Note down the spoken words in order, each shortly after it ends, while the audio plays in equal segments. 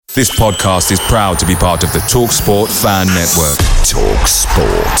This podcast is proud to be part of the TalkSport Fan Network.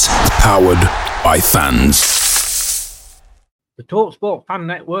 TalkSport. Powered by fans. The TalkSport Fan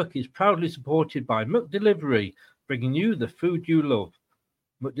Network is proudly supported by McDelivery, bringing you the food you love.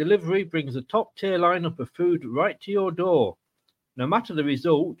 McDelivery brings a top-tier lineup of food right to your door. No matter the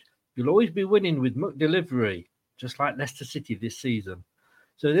result, you'll always be winning with McDelivery, just like Leicester City this season.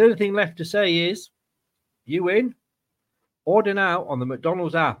 So the only thing left to say is, you win? Order now on the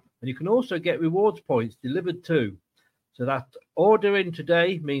McDonald's app, and you can also get rewards points delivered too. So that ordering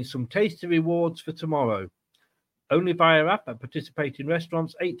today means some tasty rewards for tomorrow. Only via app at participating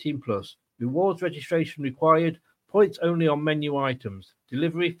restaurants, 18+. Rewards registration required. Points only on menu items.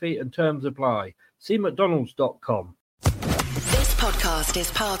 Delivery fee and terms apply. See mcdonalds.com. This podcast is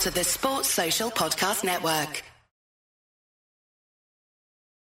part of the Sports Social Podcast Network.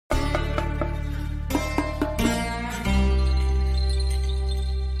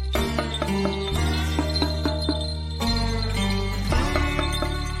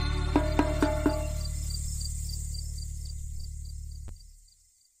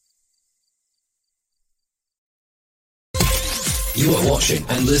 You are watching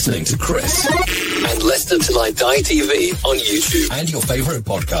and listening to Chris and Leicester Till I Die TV on YouTube and your favourite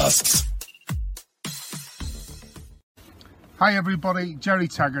podcasts. Hi everybody, Jerry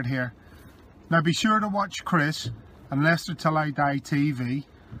Taggart here. Now be sure to watch Chris and Leicester Till I Die TV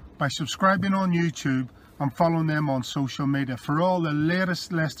by subscribing on YouTube and following them on social media for all the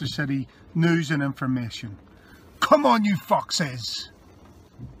latest Leicester City news and information. Come on you foxes!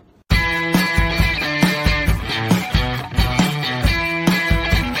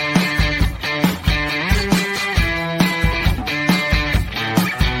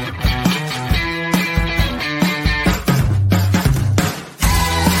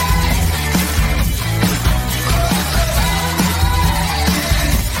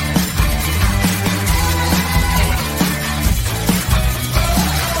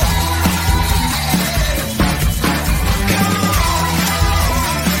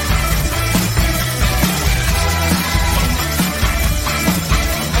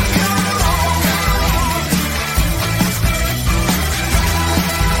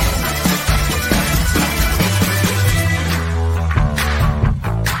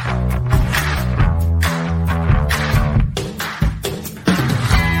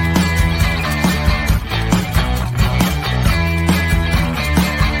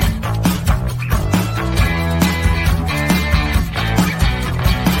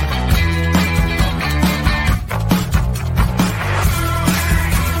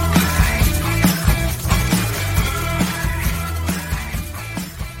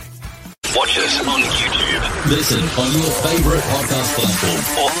 Listen on your favourite podcast platform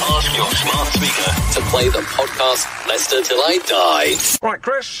or ask your smart speaker to play the podcast Leicester Till I Die. Right,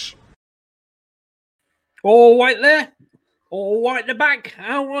 Chris. All right there. All right the back.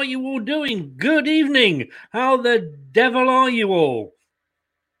 How are you all doing? Good evening. How the devil are you all?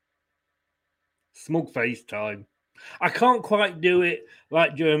 Smug face time. I can't quite do it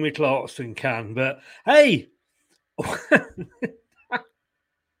like Jeremy Clarkson can, but hey,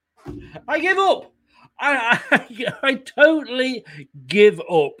 I give up. I totally give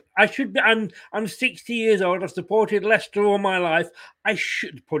up. I should be. I'm 60 years old. I've supported Leicester all my life. I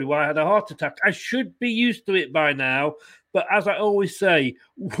should, probably why I had a heart attack. I should be used to it by now. But as I always say,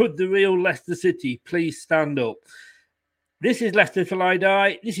 would the real Leicester City please stand up? This is Leicester Till I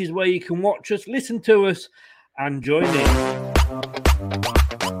Die. This is where you can watch us, listen to us, and join in.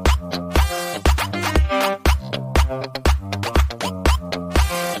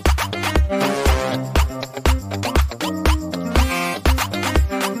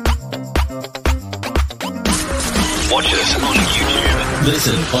 Watch us on YouTube.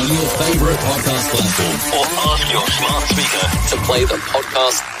 Listen on your favourite podcast platform or ask your smart speaker to play the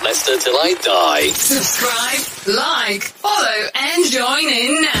podcast Leicester Till I Die. Subscribe, like, follow, and join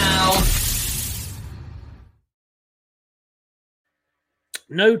in now.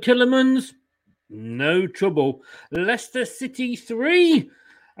 No Tillemans, no trouble. Leicester City 3,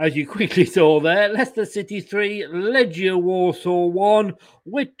 as you quickly saw there. Leicester City 3, Legia Warsaw 1.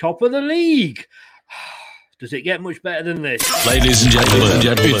 We're top of the league. Does it get much better than this? Ladies and gentlemen,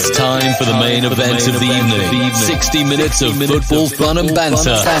 it's time for the main event of the evening. 60 minutes of football fun and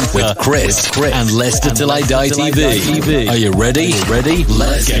banter with Chris and Leicester Till I Die TV. Are you ready?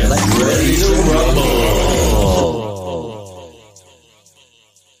 Let's get ready to rumble.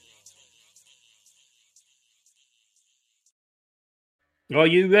 Are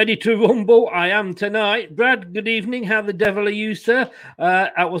you ready to rumble? I am tonight. Brad, good evening. How the devil are you, sir?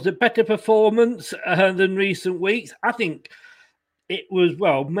 That was a better performance than recent weeks. I think it was,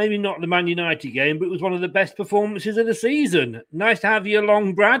 well, maybe not the Man United game, but it was one of the best performances of the season. Nice to have you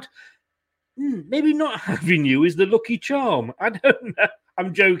along, Brad. Maybe not having you is the lucky charm. I don't know.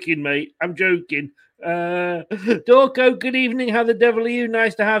 I'm joking, mate. I'm joking. Dorco, good evening. How the devil are you?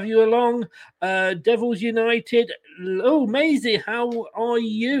 Nice to have you along. Devils United. Oh, Maisie, how are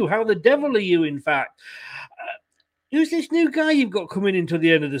you? How the devil are you, in fact? Who's this new guy you've got coming into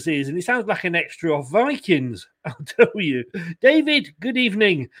the end of the season? He sounds like an extra off Vikings, I'll tell you. David, good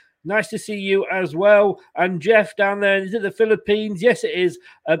evening. Nice to see you as well. And Jeff down there, is it the Philippines? Yes, it is.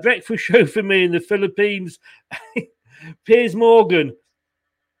 A breakfast show for me in the Philippines. Piers Morgan.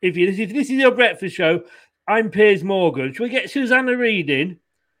 If this is your breakfast show, I'm Piers Morgan. Shall we get Susanna Reid in?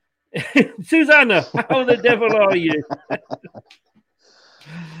 Susanna, how the devil are you?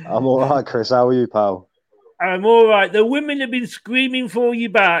 I'm all right, Chris. How are you, pal? I'm all right. The women have been screaming for you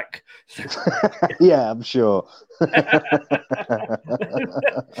back. Yeah, I'm sure.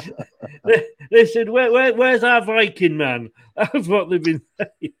 They said, where's our Viking man? That's what they've been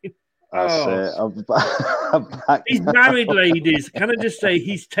saying. That's it. I'm back. He's married, ladies. Can I just say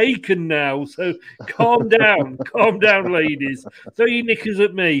he's taken now? So calm down, ladies. Throw your knickers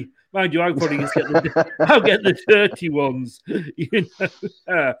at me. Mind you, I'll probably just get the dirty ones. You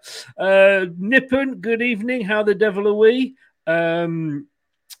know. Nippon, good evening. How the devil are we?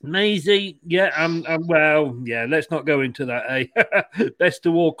 Maisie, yeah, I'm well, yeah, let's not go into that, eh? Best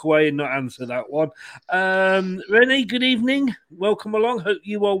to walk away and not answer that one. Rennie, good evening. Welcome along. Hope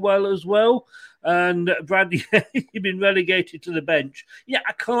you are well as well. And Brad, you've been relegated to the bench. Yeah,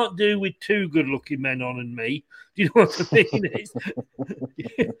 I can't do with two good-looking men on and me. Do you know what I mean?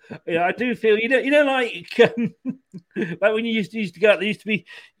 Yeah, I do feel, like when you used to go out, there used to be,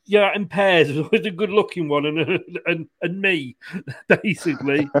 in pairs. There's always a good-looking one and me,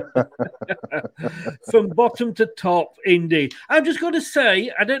 basically. From bottom to top, indeed. I've just got to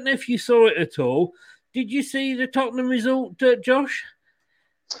say, I don't know if you saw it at all. Did you see the Tottenham result, Josh?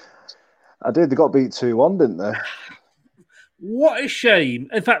 I did. They got beat 2-1, didn't they? What a shame.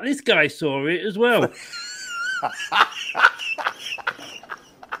 In fact, this guy saw it as well.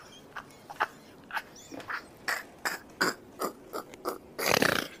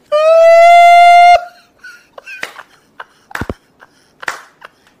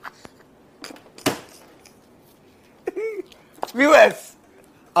 Viewers,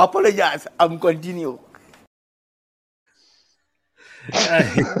 apologize. I'm continue.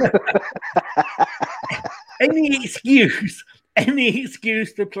 Any excuse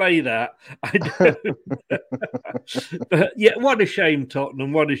to play that, I don't. But yeah, what a shame,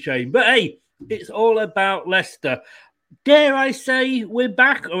 Tottenham. What a shame. But hey, it's all about Leicester. Dare I say we're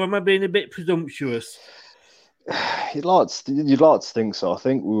back, or am I being a bit presumptuous? You'd like to think so. I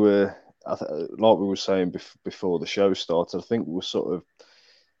think we were, like we were saying before the show started, I think we were sort of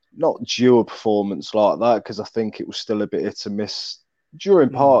not due a performance like that, because I think it was still a bit hit and miss during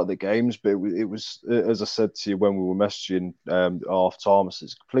part of the games, but it was, as I said to you when we were messaging half time,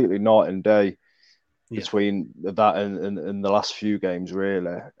 it's completely night and day between that and the last few games,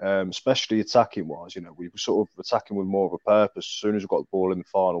 really. Especially attacking wise, we were sort of attacking with more of a purpose. As soon as we got the ball in the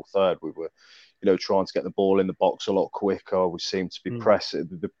final third, we were, trying to get the ball in the box a lot quicker. We seemed to be pressing.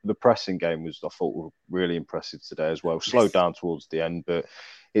 The pressing game was, I thought, really impressive today as well. Slowed down towards the end, but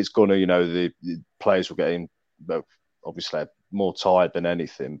it's gonna, the players were getting, obviously, more tired than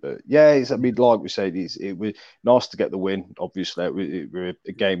anything. But yeah, like we said, it was nice to get the win. Obviously, it was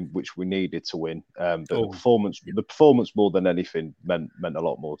a game which we needed to win. But the performance more than anything meant a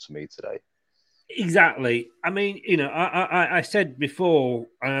lot more to me today. Exactly. I mean, I said before,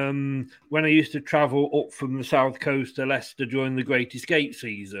 when I used to travel up from the south coast to Leicester during the Great Escape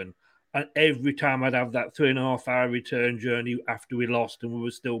season, and every time I'd have that 3.5-hour return journey after we lost and we were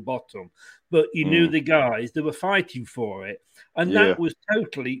still bottom. But you knew the guys, they were fighting for it. And that was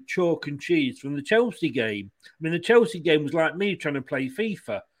totally chalk and cheese from the Chelsea game. I mean, the Chelsea game was like me trying to play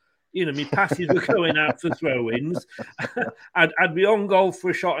FIFA. My passes were going out for throw-ins. I'd be on goal for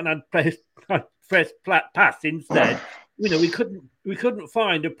a shot and I'd press flat pass instead. We couldn't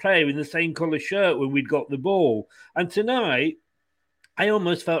find a player in the same colour shirt when we'd got the ball. And tonight, I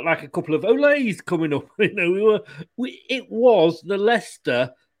almost felt like a couple of Olays coming up. It was the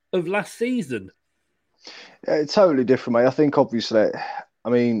Leicester of last season. Yeah, it's totally different, mate. I think, obviously,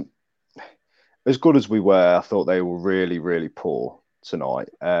 as good as we were, I thought they were really, really poor tonight.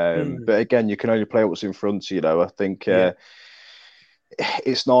 But again, you can only play what's in front of you, I think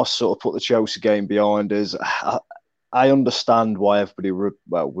it's nice to sort of put the Chelsea game behind us. I understand why everybody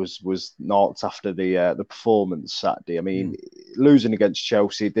was knocked after the performance Saturday. I mean, losing against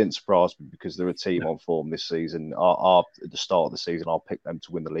Chelsea didn't surprise me because they're a team on form this season. At the start of the season, I'll pick them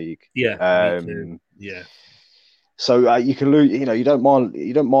to win the league. Yeah, me too. Yeah. So you can lose. You don't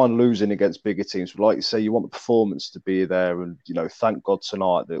mind losing against bigger teams, but like you say, you want the performance to be there. And thank God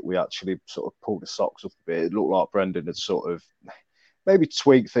tonight that we actually sort of pulled the socks up a bit. It looked like Brendan had sort of maybe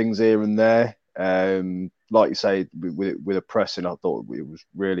tweaked things here and there. Like you say, with the pressing, I thought it was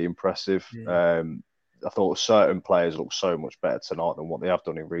really impressive. Yeah. I thought certain players looked so much better tonight than what they have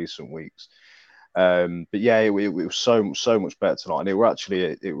done in recent weeks. But yeah, it was so much better tonight, and it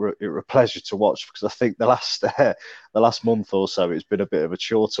were a pleasure to watch because I think the last month or so it's been a bit of a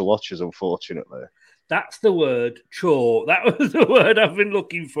chore to watch us, unfortunately. That's the word, chore. That was the word I've been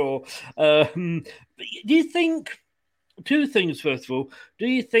looking for. Do you think two things? First of all, do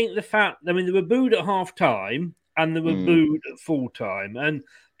you think the fact? I mean, they were booed at half time and they were booed at full time, and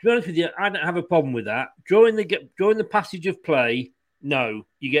to be honest with you, I don't have a problem with that. During the passage of play. No,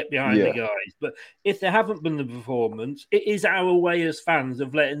 you get behind the guys. But if they haven't been the performance, it is our way as fans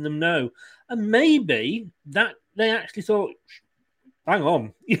of letting them know. And maybe that they actually thought, hang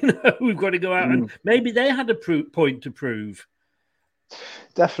on, we've got to go out. And maybe they had a point to prove.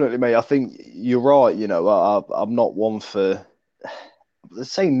 Definitely, mate. I think you're right. I'm not one for,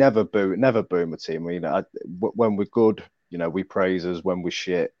 let's say never boo my team. When we're good, we praise us. When we're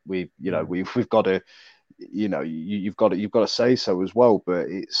shit, we've got to... you've got to say so as well, but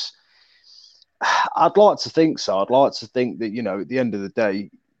I'd like to think so. I'd like to think that at the end of the day,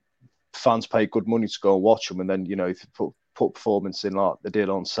 fans pay good money to go and watch them, and then if you put performance in like they did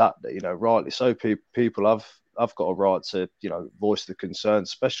on Saturday, rightly so, people have got a right to voice the concerns,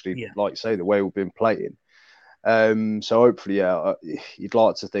 especially like you say the way we've been playing. So hopefully, you'd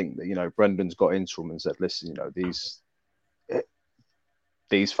like to think that Brendan's got into them and said, listen,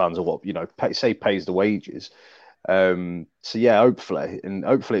 these fans are what pays the wages. So yeah, hopefully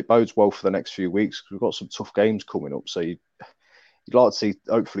it bodes well for the next few weeks because we've got some tough games coming up. So you'd like to see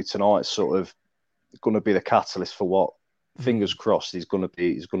hopefully tonight's sort of going to be the catalyst for what, fingers crossed, is going to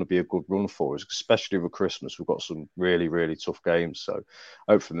be a good run for us, especially over Christmas. We've got some really, really tough games. So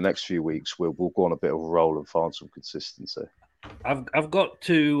hopefully the next few weeks we'll go on a bit of a roll and find some consistency. I've got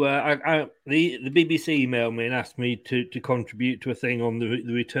to the BBC emailed me and asked me to contribute to a thing on the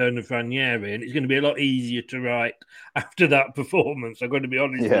return of Ranieri, and it's going to be a lot easier to write after that performance. I'm going to be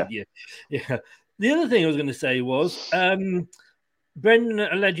honest with you. Yeah. The other thing I was going to say was Brendan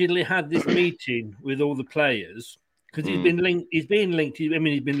allegedly had this meeting with all the players because he's been linked. He's been linked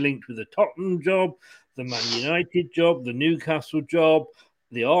with the Tottenham job, the Man United job, the Newcastle job,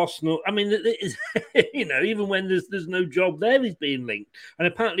 the Arsenal. I mean, even when there's no job there, he's being linked. And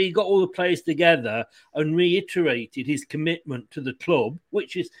apparently he got all the players together and reiterated his commitment to the club,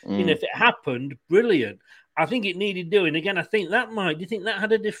 which is, if it happened, brilliant. I think it needed doing. Again, I think do you think that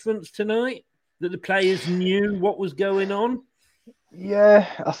had a difference tonight? That the players knew what was going on? Yeah,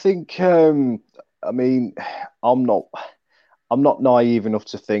 I think, I mean, I'm not naive enough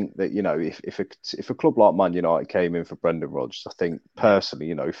to think that if a club like Man United came in for Brendan Rodgers, I think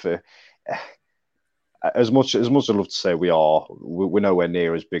personally, for as much as I'd love to say we're nowhere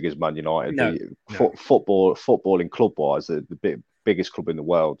near as big as Man United. Footballing club wise, the biggest club in the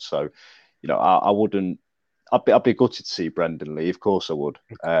world. So I wouldn't. I'd be gutted to see Brendan leave. Of course, I would.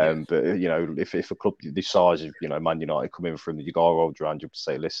 But if a club this size of Man United come in from the Yugaro round, you would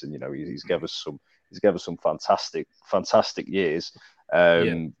say, listen, he's given us some fantastic years. For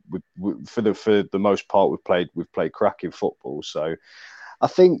the most part, we've played cracking football. So I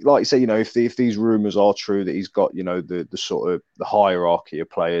think, like you say, if these rumours are true that he's got the sort of the hierarchy of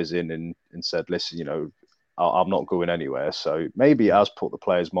players in and said, listen, I'm not going anywhere. So maybe it has put the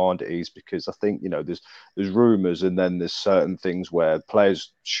players' mind at ease because I think there's rumours and then there's certain things where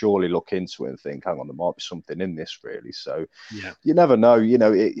players surely look into it and think, hang on, there might be something in this really. So you never know.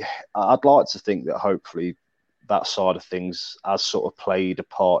 I'd like to think that hopefully that side of things has sort of played a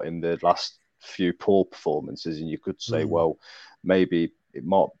part in the last few poor performances, and you could say, well, maybe it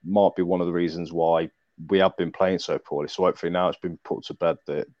might be one of the reasons why we have been playing so poorly. So hopefully now it's been put to bed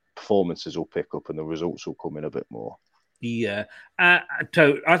that performances will pick up and the results will come in a bit more. Yeah, I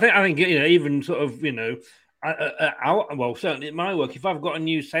think even sort of well, certainly at my work, if I've got a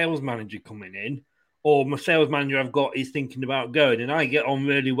new sales manager coming in, or my sales manager I've got is thinking about going, and I get on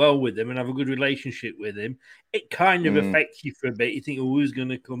really well with him and have a good relationship with him, it kind of affects you for a bit. You think, oh, who's going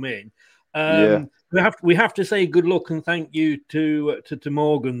to come in? We have to say good luck and thank you to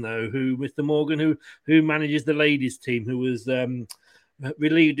Morgan though, Mr. Morgan, who manages the ladies team, who was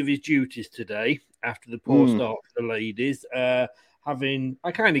relieved of his duties today after the poor start for the ladies. I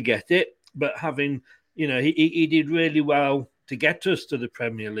kind of get it, but he did really well to get us to the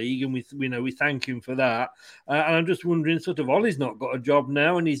Premier League, and we thank him for that. And I'm just wondering, sort of, Ollie's not got a job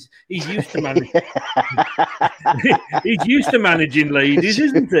now, and he's used to managing. He's used to managing ladies,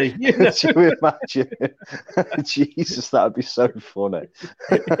 isn't he? Can you imagine? Jesus, that would be so funny.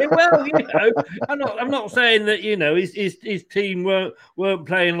 Well, I'm not saying that his team weren't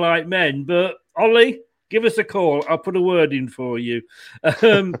playing like men, but Ollie, give us a call. I'll put a word in for you.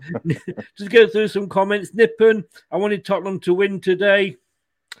 Just go through some comments. Nippon, I wanted Tottenham to win today.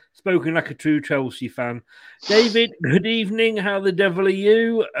 Spoken like a true Chelsea fan. David, good evening. How the devil are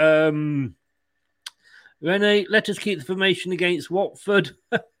you? Rene, let us keep the formation against Watford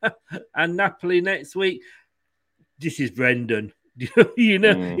and Napoli next week. This is Brendan. He's got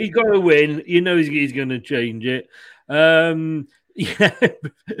to win. He's going to change it. Yeah,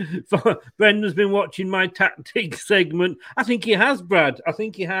 Brendan's been watching my tactics segment. I think he has, Brad. I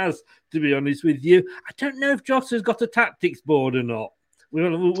think he has, to be honest with you. I don't know if Joss has got a tactics board or not.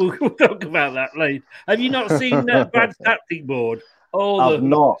 We'll talk about that later. Have you not seen Brad's tactic board? I've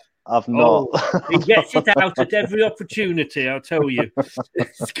not. He gets it out at every opportunity, I'll tell you.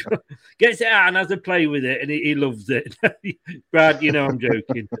 Gets it out and has a play with it, and he loves it. Brad, I'm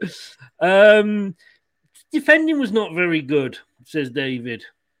joking. Defending was not very good, says David.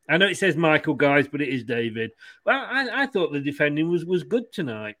 I know it says Michael, guys, but it is David. Well, I thought the defending was good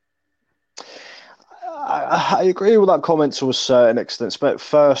tonight. I agree with that comment to a certain extent. But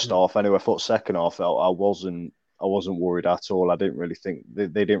first half, anyway, I thought second half, I wasn't worried at all. I didn't really think they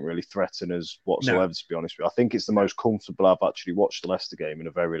didn't really threaten us whatsoever. To be honest with you, I think it's the most comfortable I've actually watched the Leicester game in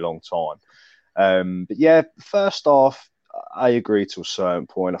a very long time. But yeah, first half, I agree to a certain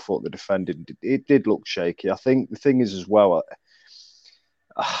point. I thought the defending, it did look shaky. I think the thing is as well,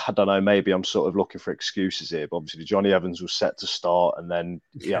 I don't know, maybe I'm sort of looking for excuses here, but obviously Johnny Evans was set to start, and then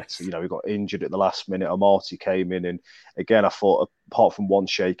he had to, he got injured at the last minute. Amati came in, and again, I thought, apart from one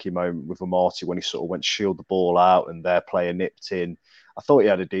shaky moment with Amati when he sort of went to shield the ball out and their player nipped in, I thought he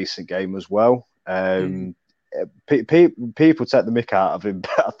had a decent game as well. People take the mick out of him,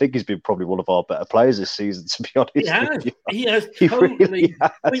 but I think he's been probably one of our better players this season, to be honest. He has He totally. really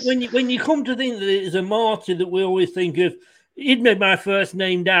has. When you come to think that it's a Marty that we always think of, he'd made my first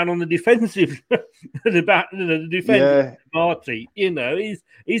name down on the defensive, the defensive Marty.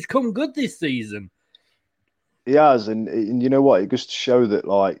 He's come good this season. He has, and you know what? It goes to show that,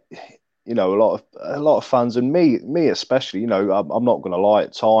 a lot of fans, and me especially, I'm not going to lie.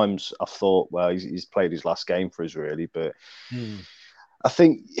 At times, I thought, well, he's played his last game for us, really. But I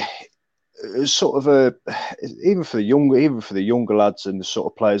think it's sort of even for the younger lads and the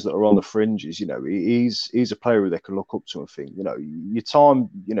sort of players that are on the fringes, he's a player who they can look up to and think, your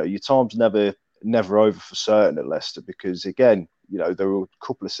time's never over for certain at Leicester, because again, there were a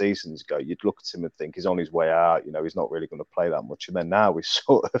couple of seasons ago, you'd look at him and think he's on his way out. He's not really going to play that much. And then now he's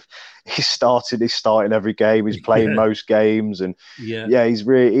starting every game. He's playing most games, and he's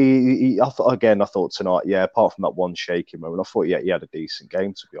really. I thought tonight, apart from that one shaky moment, I thought he had a decent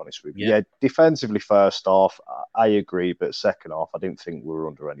game, to be honest with you. Yeah, defensively first half, I agree, but second half, I didn't think we were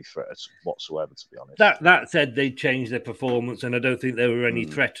under any threat whatsoever, to be honest. That said, they changed their performance, and I don't think there were any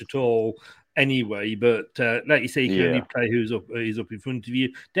threat at all. Anyway, but like you say, you can only play who's up in front of you.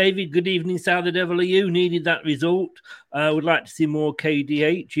 David, good evening. How the devil are you? Needed that result. Would like to see more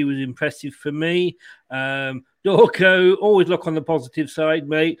KDH. He was impressive for me. Dorco, always look on the positive side,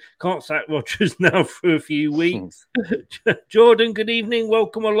 mate. Can't sack Rodgers now for a few weeks. Jordan, good evening.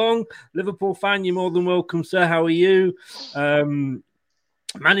 Welcome along. Liverpool fan, you're more than welcome, sir. How are you?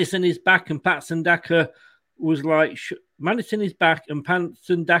 Madison is back, and Patson Daka was like... Madison is back, and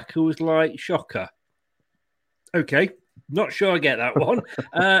Patson Daka was like, shocker. Okay, not sure I get that one.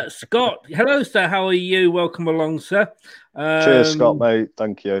 Scott, hello, sir. How are you? Welcome along, sir. Cheers, Scott, mate.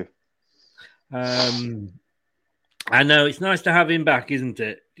 Thank you. I know, it's nice to have him back, isn't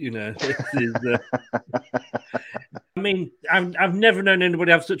it? I mean, I've never known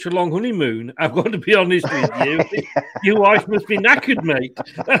anybody have such a long honeymoon. I've got to be honest with you. Your wife must be knackered, mate.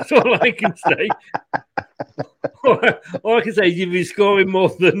 That's all I can say. All I can say is you've been scoring more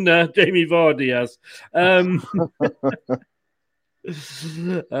than Jamie Vardy has.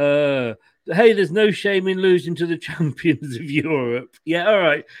 Hey, there's no shame in losing to the champions of Europe. Yeah,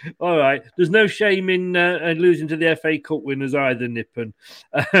 all right. There's no shame in losing to the FA Cup winners either, Nippon.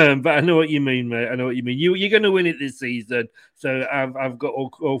 But I know what you mean, mate. I know what you mean. You're going to win it this season, so I've got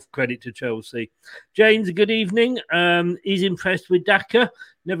all credit to Chelsea. James, good evening. He's impressed with Daka.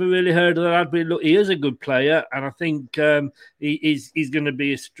 never really heard of the lad, but look, he is a good player, and I think he's going to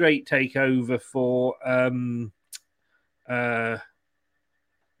be a straight takeover for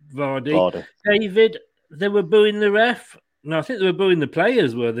Vardy. David, they were booing the ref. No, I think they were booing the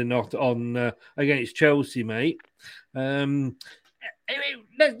players, were they not, on against Chelsea, mate? I mean,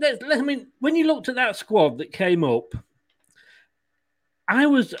 when you looked at that squad that came up, I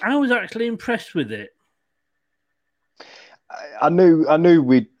was actually impressed with it. I knew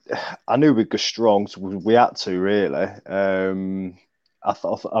we'd go strong. So we had to really. I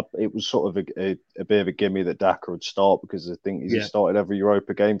thought it was sort of a bit of a gimme that Daka would start, because I think he's started every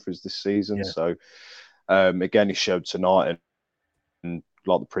Europa game for us this season. Yeah. So again, he showed tonight, and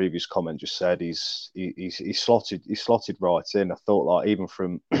like the previous comment just said, he's slotted right in. I thought, like, even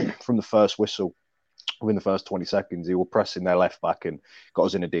from the first whistle, within the first 20 seconds, he was pressing their left back and got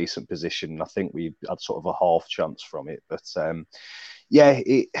us in a decent position. I think we had sort of a half chance from it, but I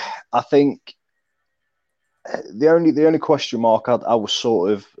think the only question mark I was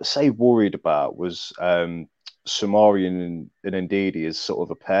sort of worried about was Soumaré and Ndidi as sort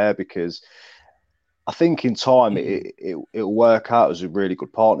of a pair, because I think in time it'll work out as a really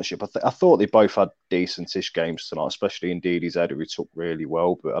good partnership. I thought they both had decentish games tonight, especially Ndidi's header, he took really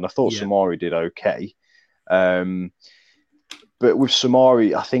well, and I thought Soumaré did okay. But with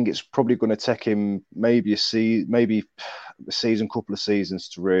Soumaré, I think it's probably going to take him maybe a season, couple of seasons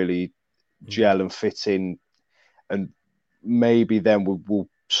to really gel and fit in, and maybe then we'll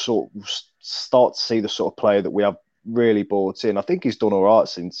sort of start to see the sort of player that we have really bought in. I think he's done all right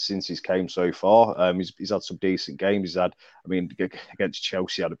since he's came so far. He's had some decent games. Against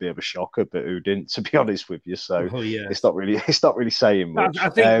Chelsea, had a bit of a shocker, but who didn't, to be honest with you? So it's not really saying much. I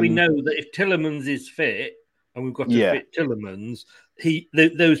think we know that if Tielemans is fit, and we've got to fit Tielemans,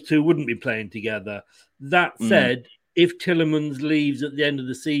 those two wouldn't be playing together. That said, if Tielemans leaves at the end of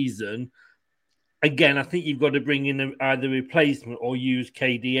the season, again, I think you've got to bring in either replacement or use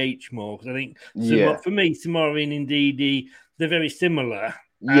KDH more, because I think for me, Soumaré and Ndidi, they're very similar.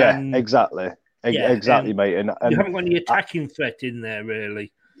 Yeah, exactly, mate. And you haven't got any attacking threat in there,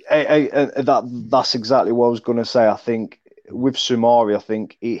 really. That's exactly what I was going to say. I think with Soumaré, I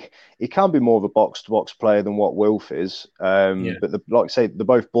think he can be more of a box-to-box player than what Wilf is. But like I say, they're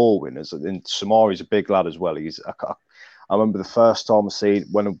both ball winners. And Soumaré's a big lad as well. I remember the first time I see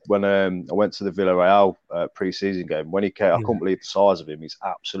when I went to the Villarreal pre-season game, when he came, I couldn't believe the size of him. He's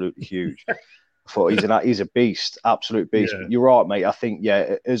absolutely huge. I thought he's a beast, absolute beast. Yeah. You're right, mate. I think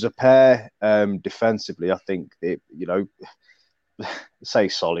as a pair, defensively, I think say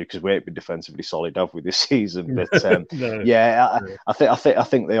solid, because we ain't been defensively solid, have we, this season? But I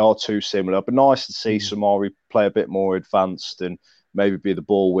think they are too similar. But nice to see Soumaré play a bit more advanced and maybe be the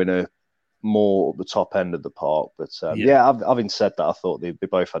ball winner more at the top end of the park. But having said that, I thought they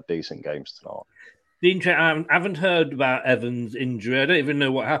both had decent games tonight. I haven't heard about Evans' injury. I don't even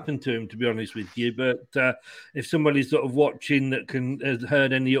know what happened to him, to be honest with you. But if somebody's sort of watching that has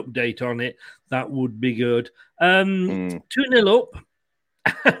heard any update on it, that would be good. 2-0 up.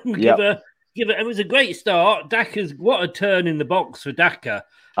 It was a great start. Daka's, what a turn in the box for Daka.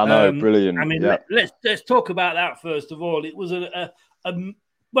 I know, brilliant. I mean, let's talk about that first of all. It was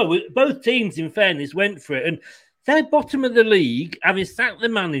both teams, in fairness, went for it, and they're bottom of the league, having sacked the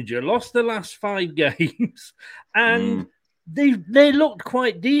manager, lost the last 5 games, and they looked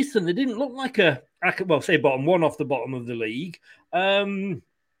quite decent. They didn't look like say bottom one off the bottom of the league,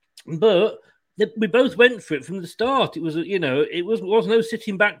 but we both went for it from the start. It was was no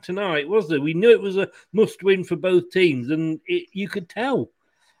sitting back tonight, was there? We knew it was a must-win for both teams, and you could tell.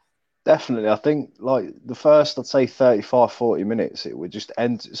 Definitely. I think like the first, I'd say 35, 40 minutes, it would just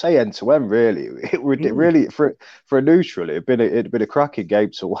end to end, really. It would really, for a neutral, it'd been a cracking game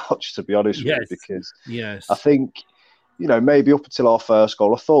to watch, to be honest with you, because I think, maybe up until our first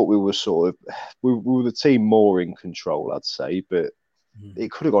goal, I thought we were we were the team more in control, I'd say, but it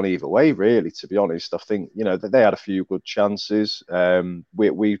could have gone either way, really, to be honest. I think, they had a few good chances.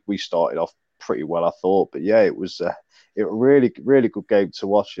 We started off pretty well, I thought, but it was a really, really good game to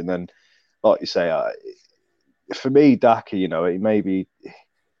watch. And then, like you say, for me, Daka, it may be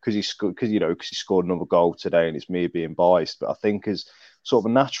because he scored another goal today, and it's me being biased. But I think as sort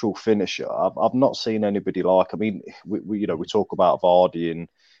of a natural finisher, I've not seen anybody like. I mean, we talk about Vardy and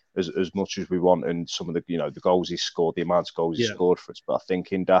as much as we want, and some of the the goals he scored, the amount of goals he scored for us. But I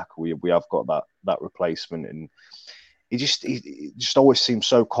think in Daka we have got that replacement, and he just always seems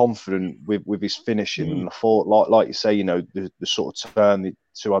so confident with his finishing. And I thought, like you say, the sort of turn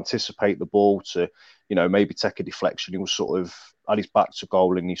to anticipate the ball, to maybe take a deflection. He was sort of at his back to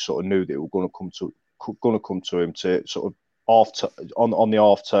goal, and he sort of knew that it was going to come to him to sort of on the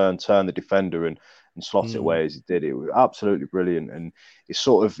half turn the defender and slot it away as he did. It was absolutely brilliant, and it's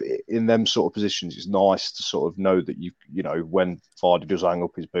sort of in them sort of positions. It's nice to sort of know that you know when Vardy does hang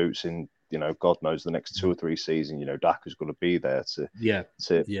up his boots in, you know, God knows the next 2 or 3 seasons, you know, Daka's going to be there to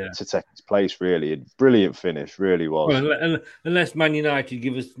take his place. Really, a brilliant finish, really was. Well, unless Man United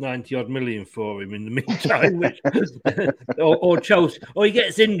give us 90-odd million for him in the meantime, which, or Chelsea, or he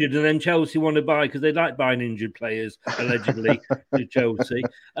gets injured and then Chelsea want to buy because they like buying injured players allegedly to Chelsea.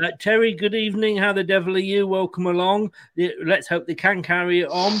 Terry, good evening. How the devil are you? Welcome along. Let's hope they can carry it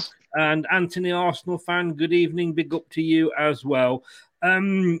on. And Anthony, Arsenal fan, good evening. Big up to you as well.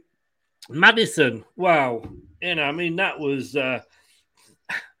 Maddison, wow, you know, I mean, that was the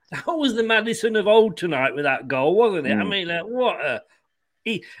Maddison of old tonight with that goal, wasn't it? I mean,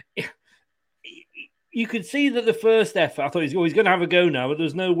 you could see that the first effort, I thought he's going to have a go now, but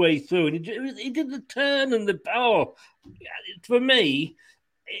there's no way through, and he did the turn and for me,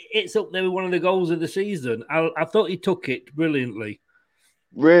 it's up there with one of the goals of the season. I thought he took it brilliantly.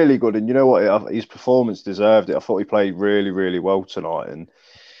 Really good, and you know what, his performance deserved it. I thought he played really, really well tonight, and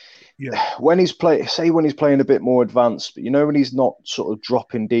when he's playing a bit more advanced, but you know, when he's not sort of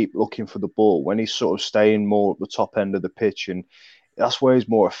dropping deep looking for the ball, when he's sort of staying more at the top end of the pitch, and that's where he's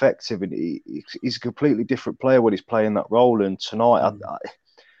more effective. And he's a completely different player when he's playing that role. And tonight,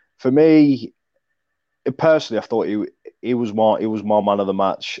 for me personally, I thought he was my man of the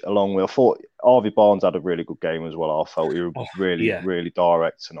match. Along with, I thought Harvey Barnes had a really good game as well. I felt he was really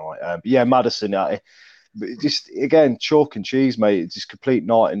direct tonight. But Maddison. But just again, chalk and cheese, mate. It's just complete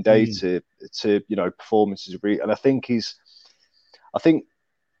night and day to you know, performances. And I think he's going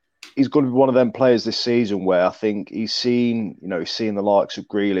to be one of them players this season where I think he's seen the likes of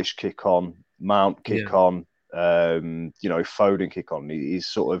Grealish kick on, Mount kick on, you know, Foden kick on. He's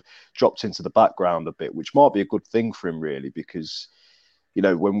sort of dropped into the background a bit, which might be a good thing for him, really, because, you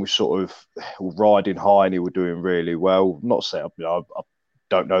know, when we sort of were riding high and he were doing really well, I'm not saying, you know, I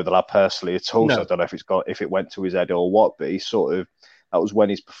don't know the lad personally at all, so I don't know if it went to his head or what, but he sort of, that was when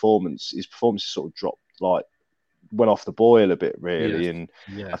his performance sort of dropped, like went off the boil a bit, really. And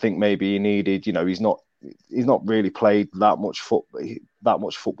I think maybe he needed, you know, he's not really played that much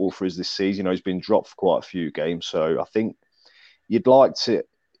football for us this season. You know, he's been dropped for quite a few games, so I think you'd like to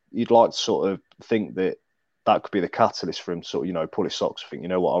sort of think that could be the catalyst for him to sort of, you know, pull his socks. I think, you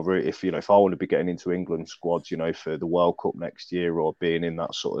know what, if I want to be getting into England squads, you know, for the World Cup next year or being in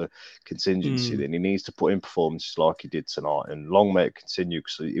that sort of contingency, then he needs to put in performances like he did tonight. And long may it continue,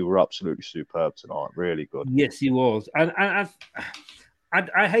 because he were absolutely superb tonight. Really good. Yes, he was. And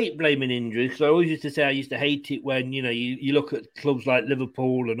I hate blaming injuries, because I always used to say I used to hate it when, you know, you look at clubs like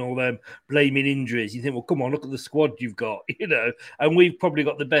Liverpool and all them blaming injuries. You think, well, come on, look at the squad you've got, you know, and we've probably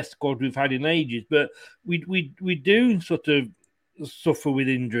got the best squad we've had in ages, but we do sort of suffer with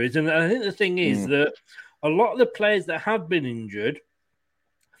injuries. And I think the thing is that a lot of the players that have been injured,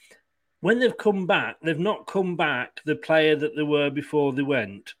 when they've come back, they've not come back the player that they were before they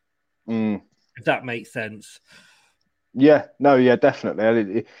went, if that makes sense. Yeah,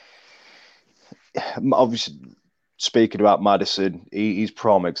 definitely. Obviously, speaking about Maddison, he's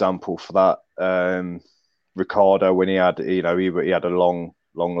prime example for that. Ricardo, when he had a long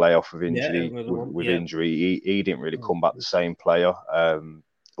layoff of injury, injury, he didn't really come back the same player.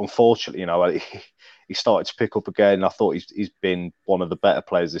 Unfortunately, you know, he started to pick up again. I thought he's been one of the better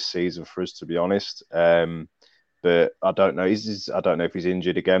players this season for us, to be honest. But I don't know. I don't know if he's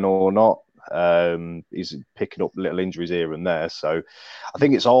injured again or not. He's picking up little injuries here and there, so I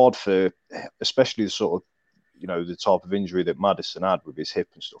think it's hard for, especially the sort of, you know, the type of injury that Maddison had with his hip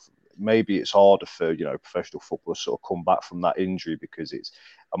and stuff. Maybe it's harder for, you know, professional footballers to sort of come back from that injury, because it's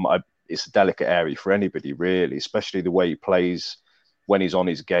a delicate area for anybody, really, especially the way he plays when he's on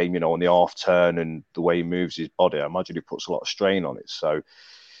his game, you know, on the half turn, and the way he moves his body. I imagine he puts a lot of strain on it. So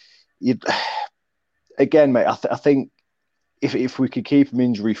again, mate, I think if we could keep him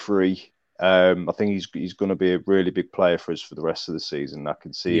injury free, I think he's going to be a really big player for us for the rest of the season. I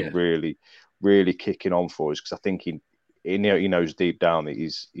can see him really, really kicking on for us, because I think he knows deep down that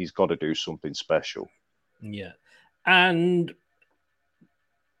he's got to do something special. Yeah, and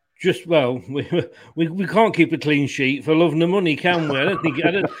just we can't keep a clean sheet for love nor money, can we?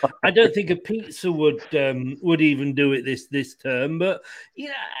 I don't think a pizza would even do it this term, but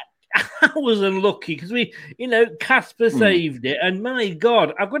yeah. I was unlucky because Casper saved it, and my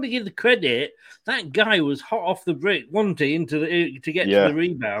God, I've got to give the credit. That guy was hot off the brick, wasn't he, to get to the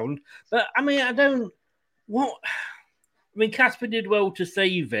rebound. But I mean, Casper did well to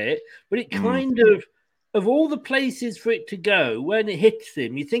save it, but it kind of all the places for it to go, when it hits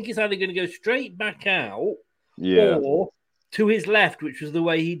him, you think it's either going to go straight back out, or to his left, which was the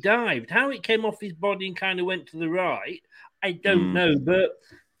way he dived. How it came off his body and kind of went to the right, I don't know, but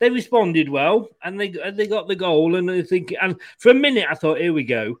they responded well and they got the goal. And I think, and for a minute, I thought, here we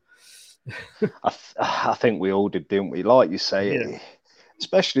go. I think we all did, didn't we? Like you say,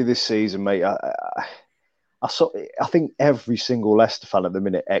 especially this season, mate. I think every single Leicester fan at the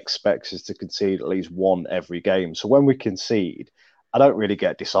minute expects us to concede at least one every game. So when we concede, I don't really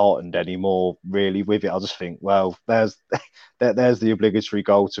get disheartened anymore, really, with it. I just think, well, there's the obligatory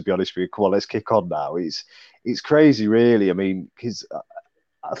goal, to be honest with you. Come on, let's kick on now. It's crazy, really. I mean, because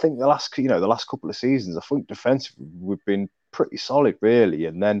I think the last couple of seasons, I think defensively we've been pretty solid, really.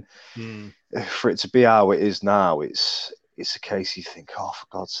 And then for it to be how it is now, it's a case you think, oh, for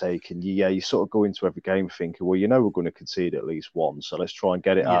God's sake. And you sort of go into every game thinking, well, we're going to concede at least one. So let's try and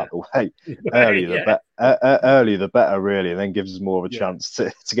get it out of the way earlier the better, really. And then gives us more of a chance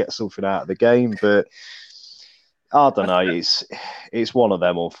to get something out of the game. But I don't know. It's one of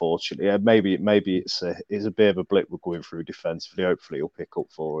them, unfortunately. Maybe it's a bit of a blip we're going through defensively. Hopefully it'll pick up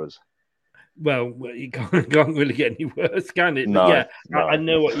for us. Well, you can't really get any worse, can it? No, but I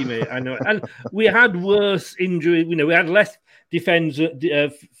know what you mean. I know. And we had worse injury. We had less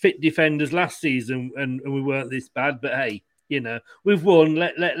fit defenders last season, and we weren't this bad. But hey, we've won.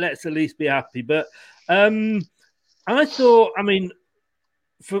 Let's at least be happy. But I thought,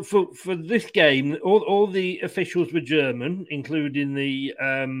 for this game, all the officials were German, including the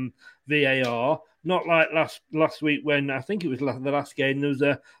VAR. Not like last week when I think it was the last game, there was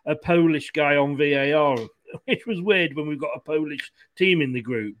a Polish guy on VAR, which was weird when we've got a Polish team in the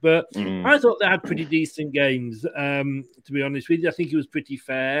group. But I thought they had pretty decent games, to be honest with you. I think it was pretty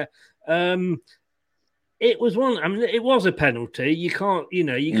fair. It was it was a penalty. You can't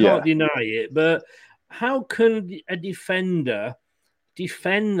deny it. But how can a defender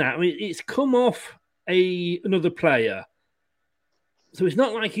defend that? I mean, it's come off another player. So it's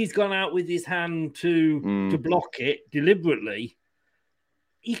not like he's gone out with his hand to block it deliberately.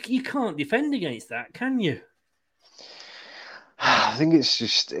 You can't defend against that, can you? I think it's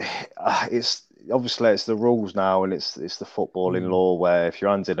just it's obviously it's the rules now, and it's the footballing law where if your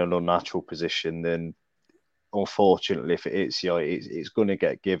hand's in an unnatural position, then unfortunately, if it is, it's going to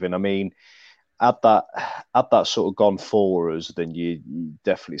get given. I mean, had that sort of gone for us, then you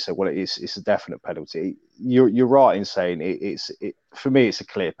definitely say, well, it's a definite penalty. You're right in saying for me, it's a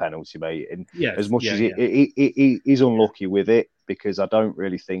clear penalty, mate. And as much as he's unlucky with it, because I don't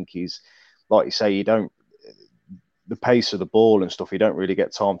really think he's, like you say, the pace of the ball and stuff, you don't really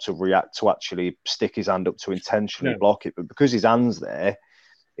get time to react to actually stick his hand up to intentionally block it. But because his hand's there,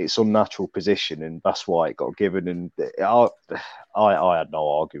 it's unnatural position, and that's why it got given. And I had no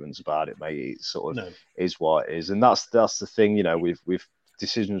arguments about it, mate. It sort of is what it is, and that's the thing, with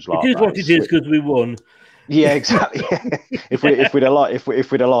decisions like that. It is what it is because we won. Yeah, exactly. If we'd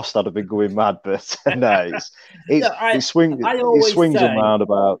have lost, I'd have been going mad. But no, it swings and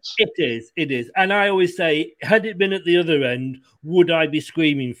roundabouts. It is, and I always say, had it been at the other end, would I be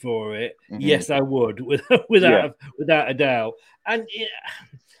screaming for it? Mm-hmm. Yes, I would, without a doubt. And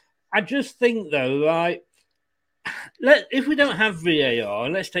I just think, though, like, if we don't have VAR,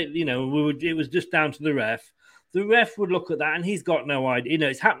 let's take, it was just down to the ref. The ref would look at that, and he's got no idea.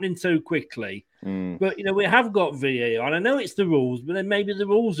 It's happening so quickly. But, we have got VAR, and I know it's the rules, but then maybe the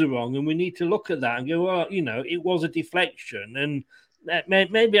rules are wrong, and we need to look at that and go, well, it was a deflection, and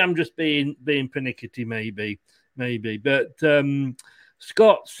maybe I'm just being pernickety, maybe. But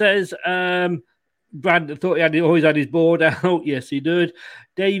Scott says, Brad thought he always had his board out. Yes, he did.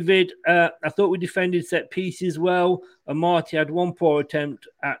 David, I thought we defended set pieces well, and Marty had one poor attempt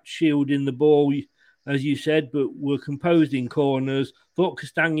at shielding the ball, as you said, but were composed in corners. Thought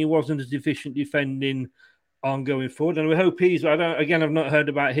Castagna wasn't as efficient defending on going forward, and we hope he's. I've not heard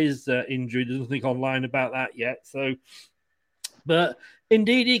about his injury. There's nothing online about that yet. So, but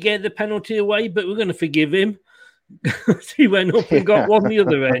indeed, he gave the penalty away, but we're going to forgive him. He went up and got one the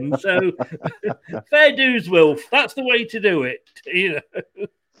other end. So, fair dues, Wilf. That's the way to do it.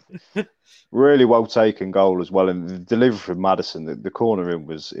 Really well taken goal as well, and the delivery from Maddison, the corner in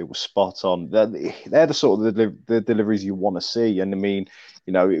was spot on. They're the sort of the deliveries you want to see, and I mean,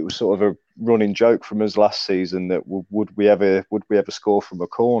 it was sort of a running joke from us last season that would we ever score from a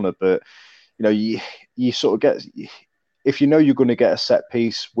corner, but you sort of get, if you're going to get a set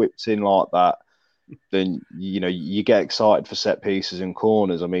piece whipped in like that, then you get excited for set pieces and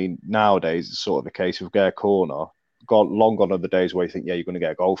corners. I mean, nowadays it's sort of the case of get a corner. Long gone are the days where you think, you're going to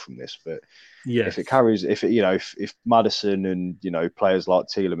get a goal from this. But if it carries, if Maddison and players like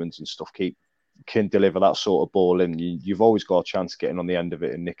Tielemans and stuff keep can deliver that sort of ball in, you've always got a chance of getting on the end of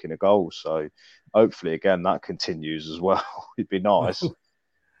it and nicking a goal. So hopefully, again, that continues as well. It'd be nice.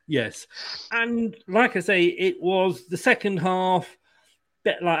 Yes. And like I say, it was the second half,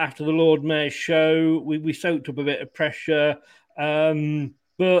 bit like after the Lord Mayor's show, we soaked up a bit of pressure,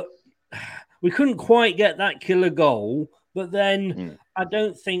 but we couldn't quite get that killer goal. But then I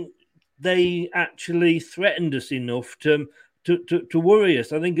don't think they actually threatened us enough to worry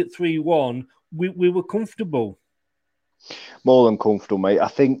us. I think at 3-1, we were comfortable. More than comfortable, mate. I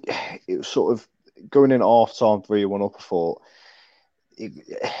think it was sort of going in at half-time 3-1 up, I thought,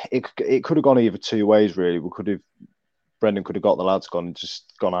 it could have gone either two ways, really. Brendan could have got the lads gone and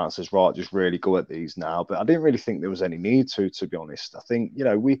just gone out and says, right, just really go at these now. But I didn't really think there was any need to be honest. I think,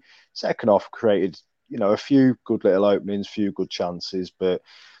 we second half created, a few good little openings, few good chances, but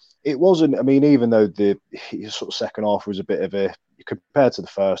it wasn't, even though the sort of second half was a bit of a, compared to the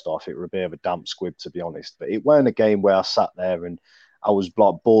first half, it was a bit of a damp squib, to be honest. But it weren't a game where I sat there and I was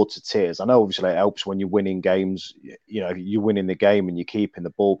like bored to tears. I know obviously it helps when you're winning games, you're winning the game and you're keeping the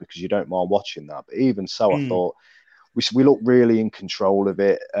ball because you don't mind watching that. But even so, I thought we looked really in control of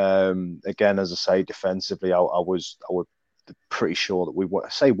it. Again, as I say, defensively, I was pretty sure that we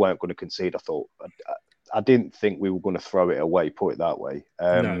weren't going to concede. I didn't think we were going to throw it away, put it that way.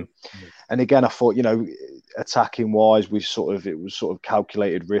 No. And again, I thought, attacking wise, it was sort of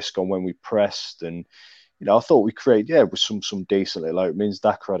calculated risk on when we pressed, and I thought we created, with some decent little openings.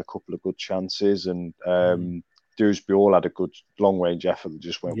 Daka had a couple of good chances, and Dewsbury all had a good long range effort that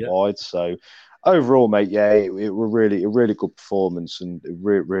just went wide. So overall, mate, it was a really good performance, and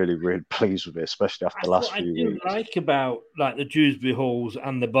really, really pleased with it, especially after the last few weeks. What I do like about the Dewsbury Halls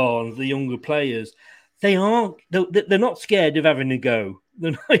and the Barnes, the younger players, they're not scared of having a go.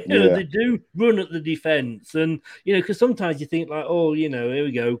 They're not, they do run at the defence, and because sometimes you think like, oh, here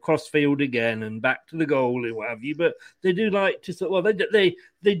we go, crossfield again and back to the goal and what have you. But they do like to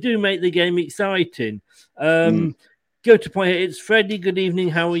they do make the game exciting. Go to point here. It's Freddie. Good evening.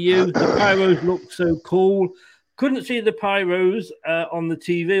 How are you? The pyros look so cool. Couldn't see the pyros on the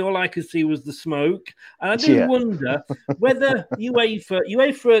TV. All I could see was the smoke. And I do wonder whether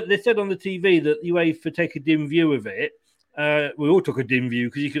UEFA, they said on the TV that UEFA take a dim view of it. We all took a dim view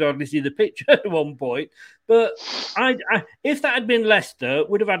because you could hardly see the picture at one point. But if that had been Leicester,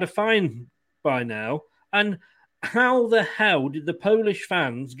 would have had a fine by now. And how the hell did the Polish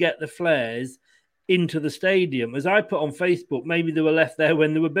fans get the flares into the stadium? As I put on Facebook, maybe they were left there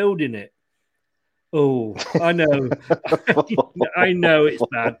when they were building it. Oh, I know. I know it's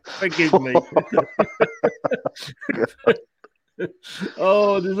bad. Forgive me.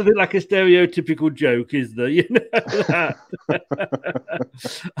 Oh, there's a bit like a stereotypical joke, is there? You know that.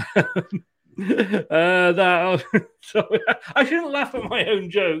 Sorry, I shouldn't laugh at my own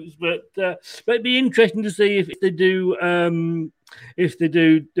jokes, but it'd be interesting to see if they do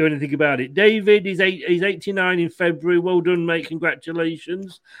anything about it. David, he's 89 in February. Well done, mate.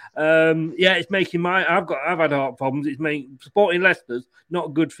 Congratulations. It's making I've had heart problems. It's making supporting Leicester's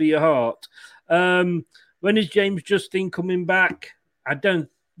not good for your heart. When is James Justin coming back?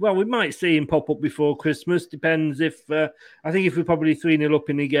 We might see him pop up before Christmas. Depends if I think if we're probably 3-0 up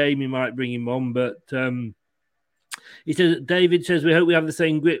in the game, he might bring him on. But David says we hope we have the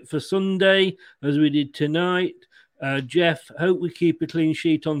same grit for Sunday as we did tonight. Jeff, hope we keep a clean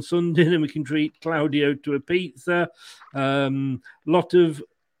sheet on Sunday and we can treat Claudio to a pizza. Lot of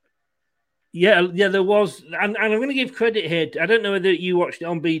there was, and I'm going to give credit here. I don't know whether you watched it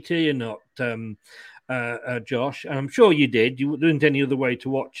on BT or not, Josh, and I'm sure you did. You weren't any other way to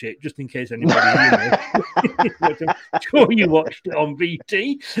watch it, just in case anybody I'm sure you watched it on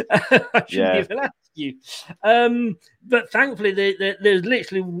BT. I shouldn't even ask you. But thankfully, there's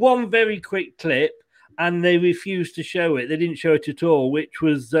literally one very quick clip, and they refused to show it. They didn't show it at all, which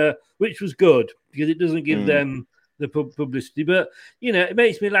was good because it doesn't give them the publicity. But it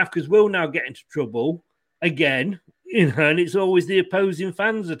makes me laugh because we'll now get into trouble again. And it's always the opposing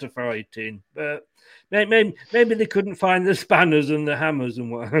fans that are fighting. But maybe they couldn't find the spanners and the hammers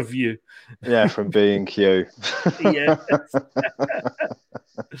and what have you. Yeah, from B&Q. Yeah.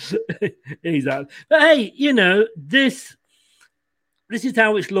 Exactly. But hey, this is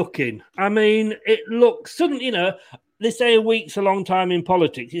how it's looking. It looks suddenly, they say a week's a long time in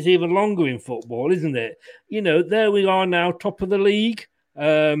politics. It's even longer in football, isn't it? There we are now, top of the league.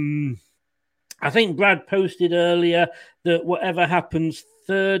 I think Brad posted earlier that whatever happens,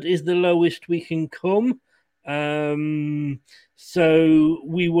 third is the lowest we can come. So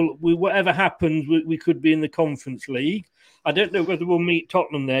whatever happens, we could be in the Conference League. I don't know whether we'll meet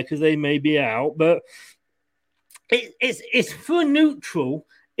Tottenham there because they may be out, but it's for neutral.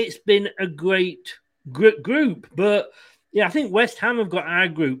 it's been a great group. But yeah, I think West Ham have got our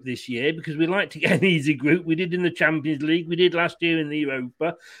group this year because we like to get an easy group. We did in the Champions League. We did last year in the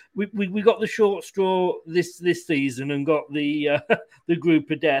Europa. We got the short straw this season and got the the group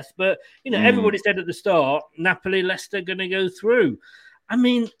of death. But, everybody said at the start, Napoli, Leicester going to go through. I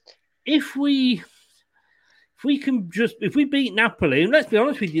mean, if we beat Napoli, and let's be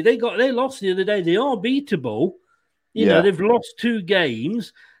honest with you, they lost the other day. They are beatable. They've lost 2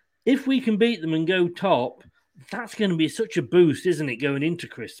 games. If we can beat them and go top, that's going to be such a boost, isn't it, going into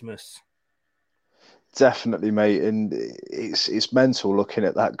Christmas? Definitely, mate, and it's mental looking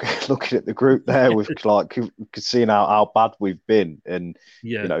at the group there. We've seeing how bad we've been, and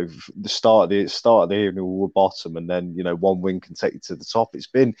the start of the evening we were bottom, and then one win can take you to the top. It's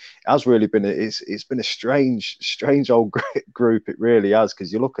been a strange old group. It really has,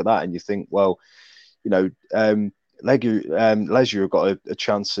 because you look at that and you think, well, Legia have got a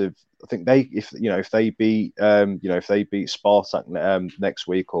chance of. I think if they beat Spartak next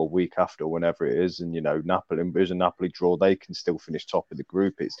week or week after, whenever it is, and Napoli, and there's a Napoli draw, they can still finish top of the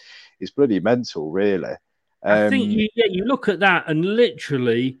group. It's bloody mental, really. I think you look at that, and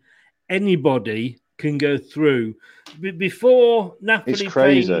literally anybody can go through. Before Napoli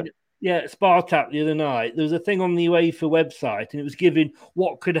played Spartak the other night, there was a thing on the UEFA website, and it was giving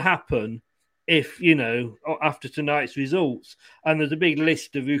what could happen if, after tonight's results. And there's a big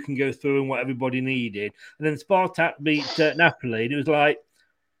list of who can go through and what everybody needed. And then Spartak beat Napoli, and it was like,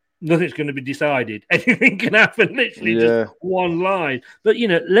 nothing's going to be decided. Anything can happen, literally just one line. But,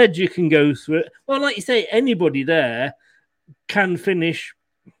 Legia can go through it. Well, like you say, anybody there can finish.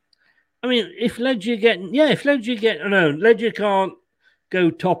 I mean, if Legia can't go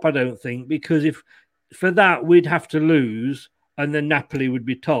top, I don't think, because if for that, we'd have to lose, and then Napoli would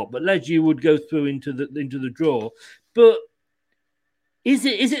be top. But Legia would go through into the draw. But is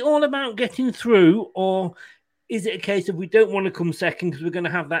it all about getting through, or is it a case of we don't want to come second because we're going to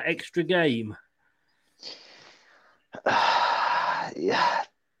have that extra game? Yeah,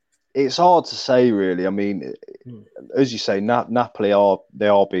 it's hard to say, really. I mean, as you say, Napoli are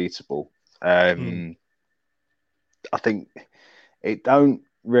beatable. I think it don't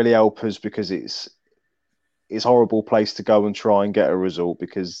really help us because it's a horrible place to go and try and get a result,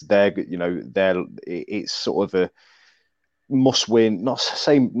 because it's sort of a must win, not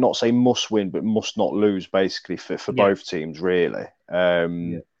say must win, but must not lose, basically, for both teams, really.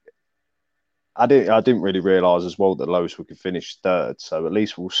 I didn't really realise as well that Lois could finish third, so at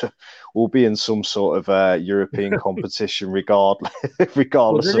least we'll be in some sort of European competition regardless of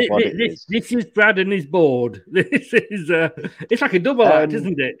what it is. This is Brad and his board. This is it's like a double act,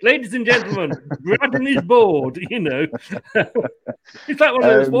 isn't it? Ladies and gentlemen, Brad and his board. It's like one of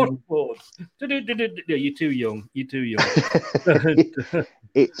those water boards. You're too young.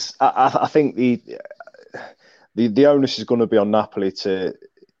 I think the onus is going to be on Napoli to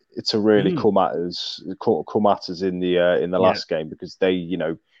really come at us in the last game, because they,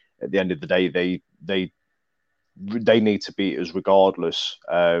 at the end of the day, they need to beat us regardless.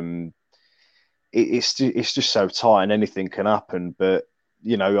 It's just so tight, and anything can happen. But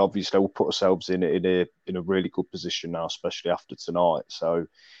obviously, we'll put ourselves in a really good position now, especially after tonight. So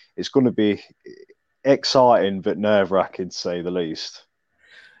it's going to be exciting, but nerve-wracking, to say the least.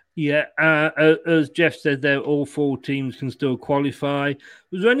 Yeah, as Jeff said, there all 4 teams can still qualify.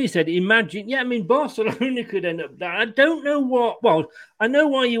 When he said, imagine, Barcelona could end up there. I don't know what. Well, I know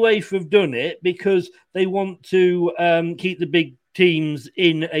why UEFA have done it, because they want to keep the big teams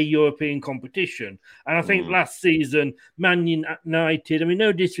in a European competition. And I think last season, Man United,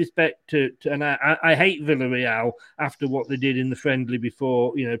 no disrespect to and I hate Villarreal after what they did in the friendly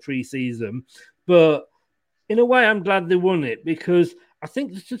before, pre-season. But in a way, I'm glad they won it, because I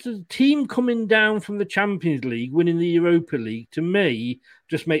think the team coming down from the Champions League, winning the Europa League, to me,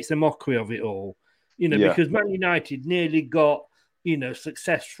 just makes a mockery of it all. Because Man United nearly got,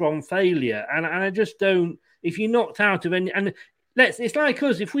 success from failure. And I just don't, if you're knocked out of any, and it's like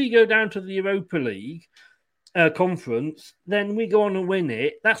us, if we go down to the Europa League conference, then we go on and win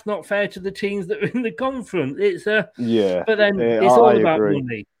it. That's not fair to the teams that are in the conference. But then it's all about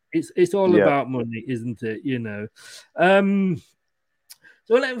money. It's all about money, isn't it?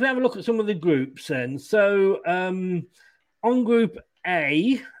 So let's have a look at some of the groups then. So on Group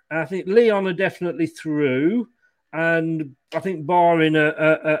A, I think Lyon are definitely through, and I think barring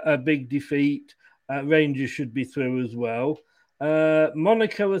a big defeat, Rangers should be through as well.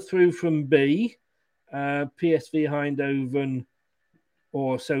 Monaco are through from B, PSV Eindhoven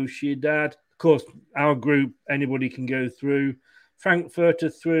or Sociedad. Of course, our group, anybody can go through. Frankfurt are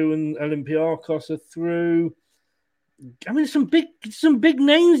through, and Olympiacos are through. I mean, some big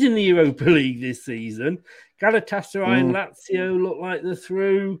names in the Europa League this season. Galatasaray and Lazio look like they're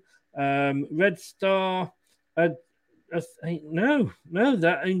through. Red Star, that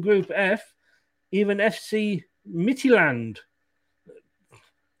in Group F, even FC Midtjylland.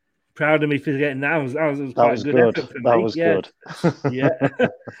 Proud of me for getting that. That was good. That was good. Yeah,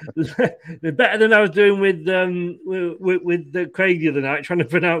 they're better than I was doing with Craig the other night, trying to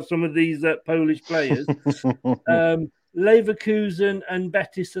pronounce some of these Polish players. Leverkusen and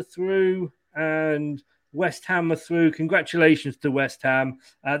Betis are through, and West Ham are through. Congratulations to West Ham.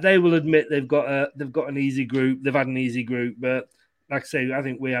 They will admit they've got an easy group. They've had an easy group, but like I say, I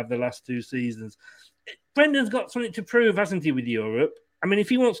think we have the last 2 seasons. Brendan's got something to prove, hasn't he, with Europe? I mean, if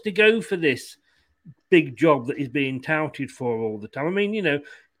he wants to go for this big job that he's being touted for all the time, I mean, you know,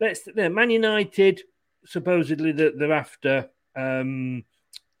 Man United, supposedly they're after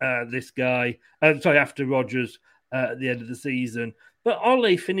this guy. After Rodgers at the end of the season. But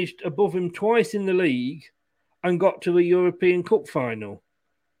Ole finished above him twice in the league and got to a European Cup final.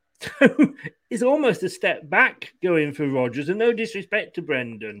 So it's almost a step back going for Rodgers, and no disrespect to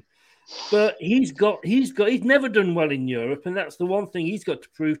Brendan. But he's never done well in Europe, and that's the one thing he's got to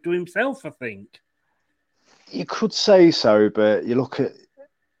prove to himself, I think. You could say so, but you look at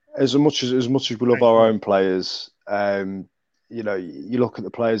as much as we love our own players, you know, you look at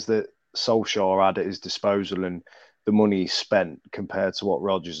the players that Solskjaer had at his disposal and the money he spent compared to what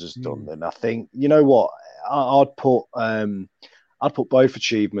Rodgers has done. And I think, you know what, I'd put both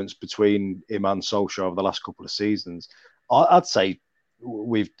achievements between him and Solskjaer over the last couple of seasons. I'd say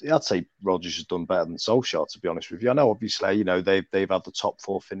Rodgers has done better than Solskjaer, to be honest with you. I know, obviously, you know, they've had the top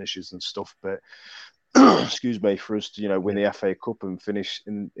 4 finishes and stuff, but excuse me, for us to, you know, win the FA Cup and finish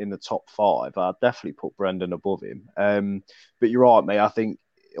in the top 5, I'd definitely put Brendan above him. But you're right, mate. I think,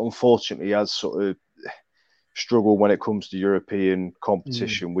 unfortunately, he has sort of struggled when it comes to European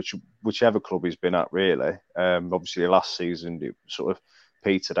competition, whichever club he's been at, really. Obviously, last season, it sort of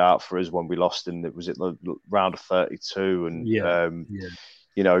petered out for us when we lost in the round of 32, and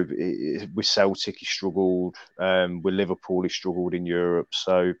you know, with Celtic he struggled, with Liverpool he struggled in Europe.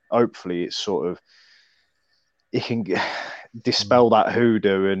 So hopefully it's sort of he can dispel that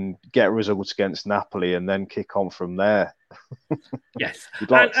hoodoo and get results against Napoli and then kick on from there. Yes,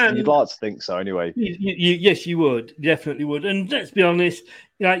 you'd like to think so, anyway. Yes, you would, definitely would. And let's be honest,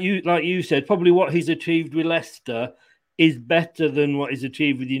 like you said, probably what he's achieved with Leicester is better than what he's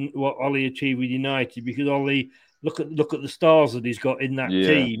achieved what Ole achieved with United, because Ole, look at the stars that he's got in that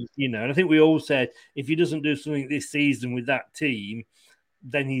team, you know. And I think we all said if he doesn't do something this season with that team,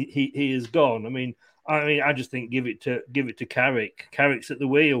 then he is gone. I mean, I just think give it to Carrick. Carrick's at the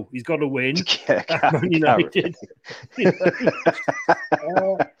wheel. He's got to win. Man United.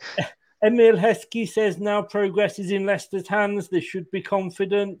 Emil Heskey says now progress is in Leicester's hands. They should be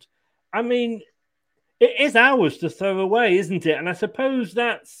confident. I mean, it is ours to throw away, isn't it? And I suppose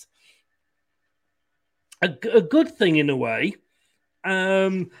that's a good thing in a way.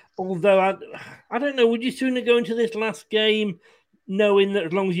 Although I don't know, would you sooner go into this last game knowing that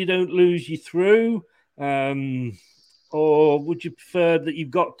as long as you don't lose, you're through? Or would you prefer that you've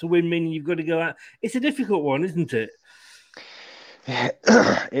got to win, meaning you've got to go out? It's a difficult one, isn't it?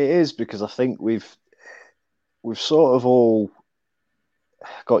 It is, because I think we've sort of all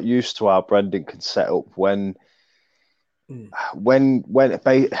got used to how Brendan can set up when in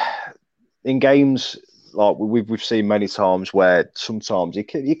games, like we've seen many times where sometimes he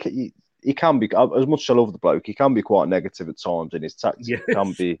can be, as much as I love the bloke, he can be quite negative at times, and his tactics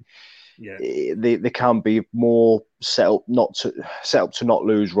can be. Yeah. They can be more set up to not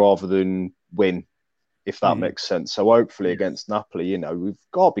lose rather than win, if that makes sense. So hopefully against Napoli, you know, we've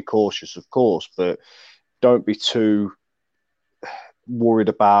got to be cautious, of course, but don't be too worried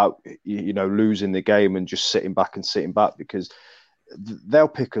about, you know, losing the game and just sitting back, because they'll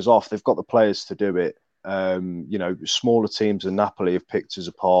pick us off. They've got the players to do it. You know, smaller teams than Napoli have picked us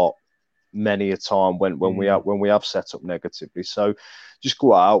apart many a time when we have set up negatively. So just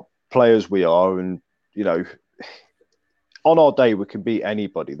go out, play as we are, and, you know, on our day we can beat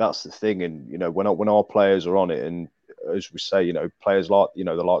anybody. That's the thing. And, you know, when our players are on it, and as we say, you know, players like, you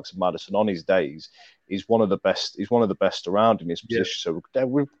know, the likes of Maddison, on his days, he's one of the best around in his position.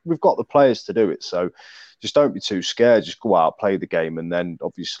 So we've got the players to do it. So just don't be too scared. Just go out, play the game, and then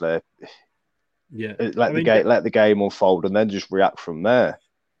obviously let the game unfold, and then just react from there.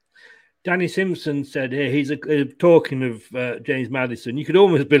 Danny Simpson said here, he's talking of James Maddison. You could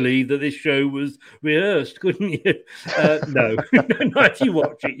almost believe that this show was rehearsed, couldn't you? No, not if you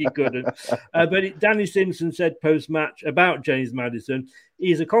watch it, you couldn't. But Danny Simpson said post-match about James Maddison,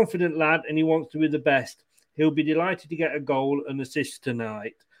 he's a confident lad and he wants to be the best. he'll be delighted to get a goal and assist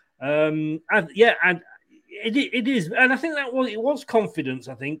tonight. And it is, and I think it was confidence.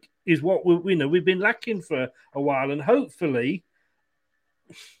 I think is what we've been lacking for a while, and hopefully,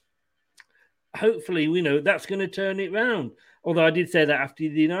 that's going to turn it round. Although I did say that after the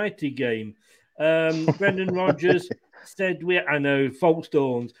United game, Brendan Rodgers said, I know, false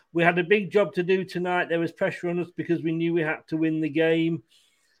dawns. We had a big job to do tonight. There was pressure on us because we knew we had to win the game.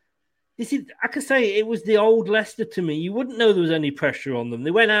 I could say it was the old Leicester to me. You wouldn't know there was any pressure on them. They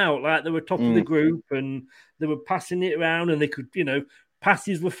went out like they were top of the group and they were passing it around and they could,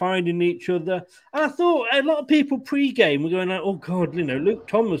 passes were finding each other. And I thought a lot of people pre-game were going like, oh, God, Luke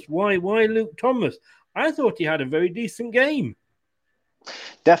Thomas. Why Luke Thomas? I thought he had a very decent game.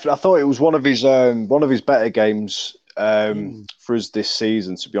 Definitely. I thought it was one of his better games for us this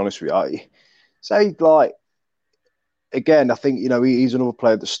season, to be honest with you. I say, again, I think, he's another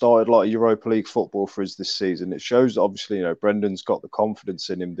player that started like Europa League football for us this season. It shows that obviously, Brendan's got the confidence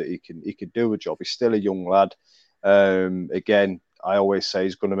in him that he can do a job. He's still a young lad. Again, I always say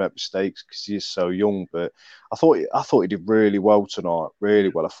he's going to make mistakes because he is so young, but I thought he did really well tonight, really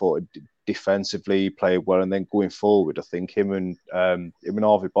well. I thought defensively he played well, and then going forward, I think him and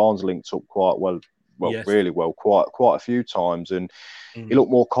Harvey Barnes linked up quite well. Yes. Really well, quite a few times, and he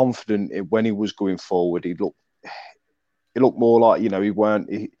looked more confident when he was going forward. He looked more like,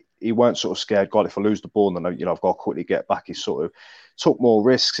 he weren't sort of scared. God, if I lose the ball, then I've got to quickly get back. He sort of took more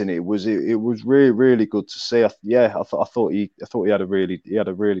risks, and it was really, really good to see. I thought he had a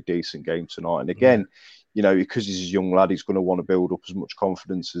really decent game tonight. And again, because he's a young lad, he's going to want to build up as much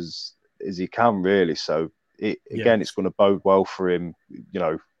confidence as he can, really. So it's going to bode well for him,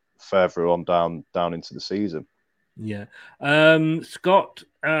 further on down into the season. Yeah. Scott,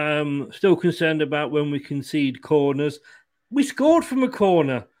 still concerned about when we concede corners. We scored from a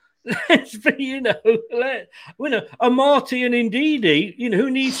corner. But, a Marty and Ndidi, who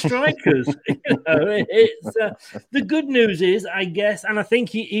needs strikers? It's the good news is, I guess, and I think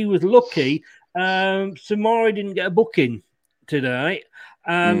he was lucky. Samari didn't get a booking today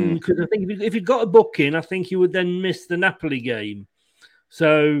because I think if he'd got a booking, I think he would then miss the Napoli game.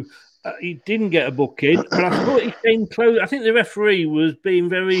 So he didn't get a booking, but I thought he came close. I think the referee was being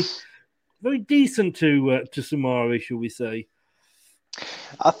very, very decent to Samari, shall we say?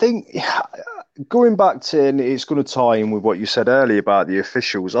 I think going back to, and it's going to tie in with what you said earlier about the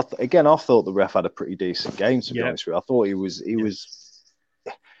officials. I thought the ref had a pretty decent game. To be honest with you, I thought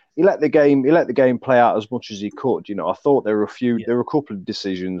he let the game play out as much as he could. I thought there were a couple of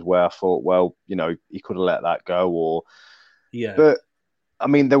decisions where I thought, well, he could have let that go, but. I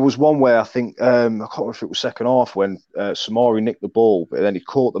mean, there was one where I think, I can't remember if it was second half when Samari nicked the ball, but then he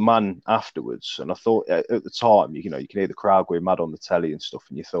caught the man afterwards. And I thought at the time, you can hear the crowd going mad on the telly and stuff.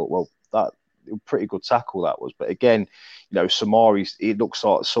 And you thought, well, that a pretty good tackle that was. But again, Samari, he looks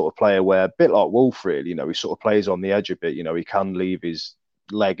like the sort of player where, a bit like Wolf, really, he sort of plays on the edge a bit. He can leave his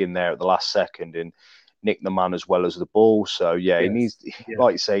leg in there at the last second and nick the man as well as the ball. So, he needs,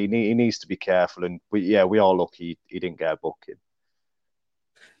 like you say, he needs to be careful. And we are lucky he didn't get a booking.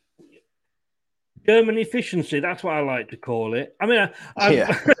 German efficiency, that's what I like to call it. I mean, I've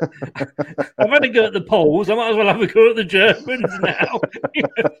had a go at the Poles. I might as well have a go at the Germans now.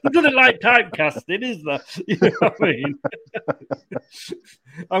 There's nothing like typecasting, is there? You know what I mean?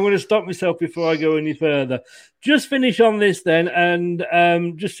 I'm going to stop myself before I go any further. Just finish on this then and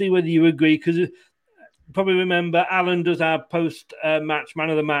just see whether you agree, because probably remember Alan does our post-match man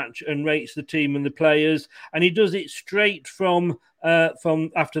of the match and rates the team and the players, and he does it straight from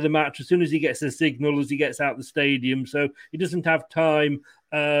after the match as soon as he gets a signal as he gets out the stadium, so he doesn't have time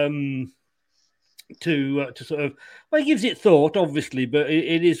to sort of, well, he gives it thought obviously, but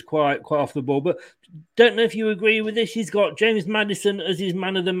it is quite off the ball. But don't know if you agree with this. He's got James Maddison as his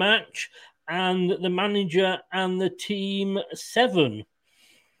man of the match and the manager and the team 7.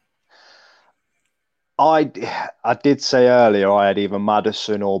 I did say earlier I had either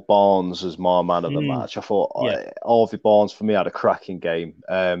Maddison or Barnes as my man of the match. I thought Harvey Barnes for me had a cracking game.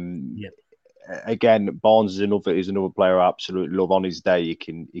 Again, Barnes is another player I absolutely love. On his day, he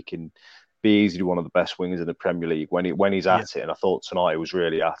can be easily one of the best wingers in the Premier League when he's at it. And I thought tonight he was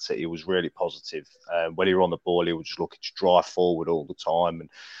really at it. He was really positive. When he was on the ball, he was just looking to drive forward all the time, and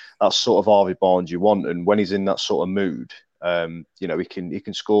that's sort of Harvey Barnes you want. And when he's in that sort of mood, he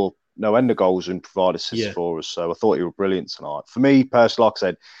can score no end of goals and provide assists for us. So I thought he was brilliant tonight. For me personally, like I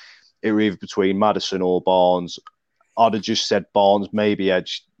said, it was either between Maddison or Barnes. I'd have just said Barnes maybe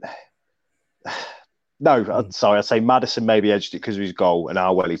edged. Sorry, I'd say Maddison maybe edged it because of his goal and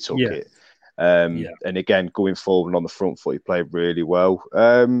how well he took it. And again, going forward on the front foot, he played really well.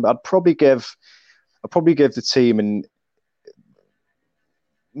 I'd probably give probably give the team and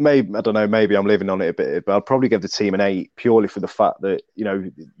maybe, I don't know, maybe I'm living on it a bit, but I'd probably give the team an 8 purely for the fact that, you know,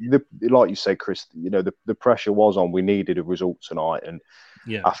 like you say, Chris, you know, the pressure was on. We needed a result tonight, and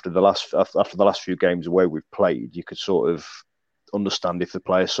after the last few games away we've played, you could sort of understand if the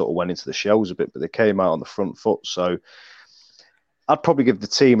players sort of went into the shells a bit, but they came out on the front foot. So I'd probably give the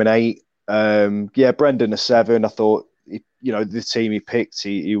team an 8. Brendan a 7. I thought, you know, the team he picked,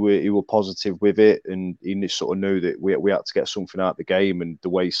 he were positive with it, and he sort of knew that we had to get something out of the game, and the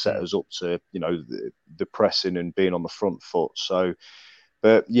way he set us up to, you know, the pressing and being on the front foot. So,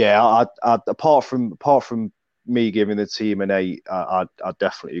 but yeah, I apart from me giving the team an 8, I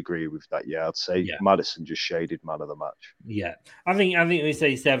definitely agree with that. Yeah, I'd say Maddison just shaded man of the match. Yeah, I think we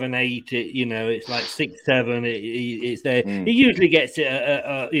say 7, 8. You know, it's like 6, 7. It's there. He usually gets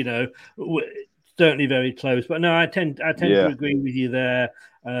it. You know, certainly very close. But no, I tend to agree with you there.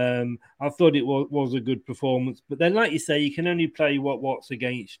 I thought it was a good performance, but then, like you say, you can only play what's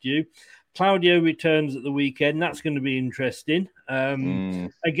against you. Claudio returns at the weekend. That's going to be interesting.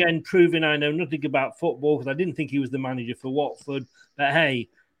 Again, proving I know nothing about football, because I didn't think he was the manager for Watford. But hey,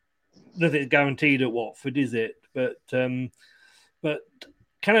 nothing's guaranteed at Watford, is it? But can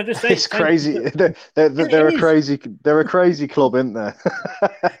I just say it's crazy? They're a crazy club, aren't they?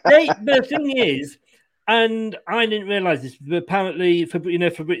 The thing is, and I didn't realise this, but apparently,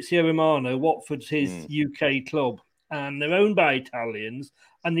 Fabrizio Romano, Watford's his UK club, and they're owned by Italians.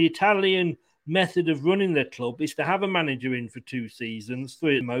 And the Italian method of running their club is to have a manager in for 2 seasons,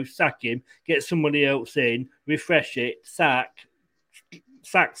 3 at most, sack him, get somebody else in, refresh it, sack,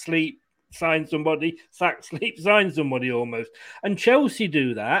 sleep, sign somebody, sack, sleep, sign somebody almost. And Chelsea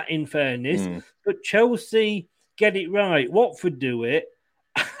do that, in fairness, but Chelsea get it right. Watford do it,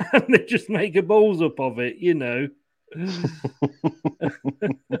 and they just make a balls up of it, you know.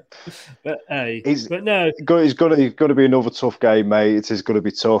 But hey, but no, it's got to be another tough game, mate. It is going to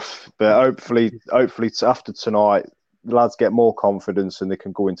be tough, but hopefully after tonight, the lads get more confidence and they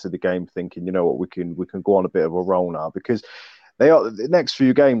can go into the game thinking, you know what, we can go on a bit of a roll now, because the next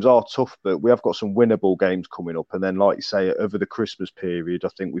few games are tough, but we have got some winnable games coming up, and then, like you say, over the Christmas period, I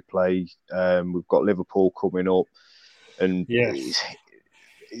think we play. We've got Liverpool coming up, and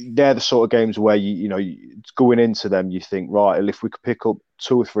they're the sort of games where you know going into them, you think, right, if we could pick up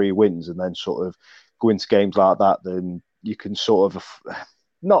 2 or 3 wins and then sort of go into games like that, then you can sort of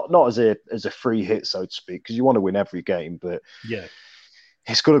not as a free hit, so to speak, because you want to win every game, but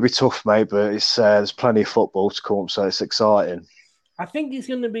it's going to be tough, mate. But it's there's plenty of football to come, so it's exciting. I think it's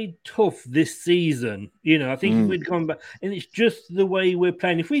going to be tough this season. You know, I think if we'd come back, and it's just the way we're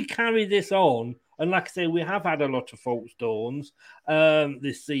playing. If we carry this on, and like I say, we have had a lot of false dawns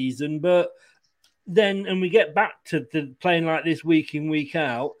this season, but then, and we get back to playing like this week in, week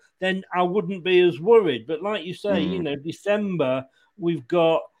out, then I wouldn't be as worried. But like you say, you know, December, we've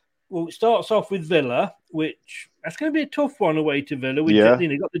got, well, it starts off with Villa, which that's going to be a tough one away to Villa. We've got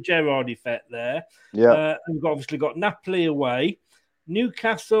the Gerrard effect there. And we've obviously got Napoli away,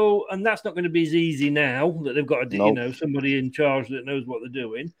 Newcastle, and that's not going to be as easy now that they've got you know, somebody in charge that knows what they're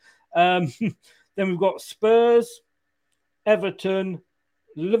doing. Then we've got Spurs, Everton,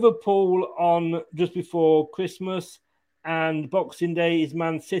 Liverpool on just before Christmas, and Boxing Day is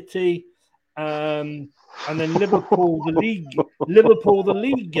Man City, and then Liverpool the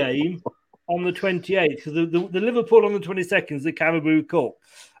league game on the 28th, because the Liverpool on the 22nd is the Carabao Cup.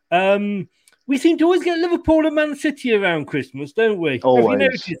 We seem to always get Liverpool and Man City around Christmas, don't we? Always. Have you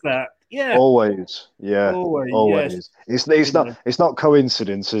noticed that? Yeah, always. Yes. It's not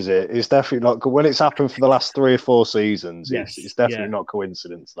coincidence, is it? It's definitely not. When it's happened for the last 3 or 4 seasons, it's definitely not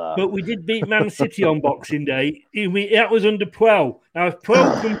coincidence. That. But we did beat Man City on Boxing Day. That was under Puel. Now, if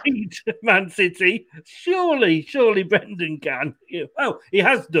Puel can beat Man City, surely Brendan can. Oh, he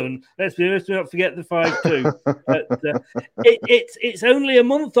has done. Let's not forget the 5-2. But it's only a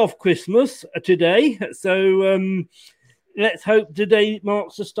month off Christmas today, so. Let's hope today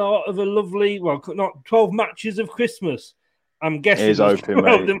marks the start of a lovely, well, not 12 matches of Christmas. I'm guessing it is open,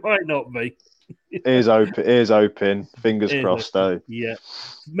 mate. There might not be. It is open. Fingers crossed, though. Yeah.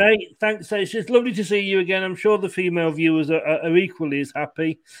 Mate, thanks. It's just lovely to see you again. I'm sure the female viewers are equally as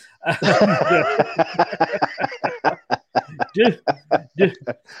happy.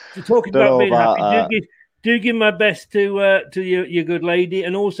 Talking about being happy, do give my best to your good lady,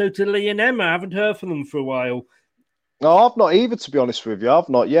 and also to Lee and Emma. I haven't heard from them for a while. No, I've not either, to be honest with you. I've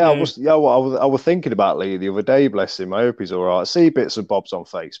not. Yeah, I was thinking about Lee the other day. Bless him. I hope he's all right. I see bits and bobs on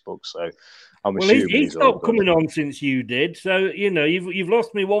Facebook, so I'm assuming he's stopped coming on since you did. So you know you've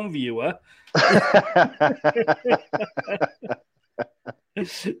lost me one viewer.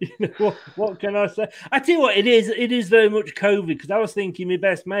 What can I say? I tell you what, it is very much COVID, because I was thinking, my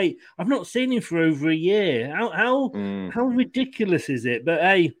best mate, I've not seen him for over a year. How ridiculous is it? But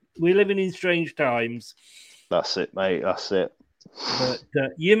hey, we're living in strange times. That's it, mate. That's it.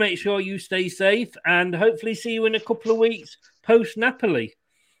 But you make sure you stay safe, and hopefully see you in a couple of weeks post Napoli.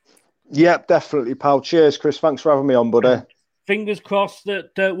 Yep, definitely, pal. Cheers, Chris. Thanks for having me on, buddy. Fingers crossed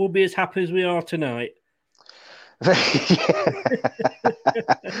that we'll be as happy as we are tonight.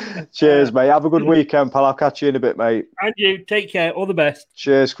 Cheers, mate. Have a good weekend, pal. I'll catch you in a bit, mate. And you, take care. All the best.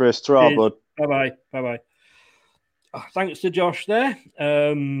 Cheers, Chris. Ta-ra, bud. Bye-bye. Bye-bye. Oh, thanks to Josh there.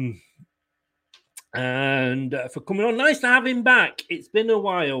 And for coming on. Nice to have him back. It's been a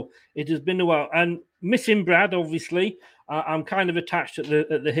while. It has been a while. And missing Brad, obviously. I'm kind of attached at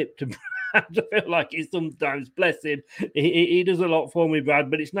the hip to Brad. I feel like he's sometimes, bless him. He does a lot for me,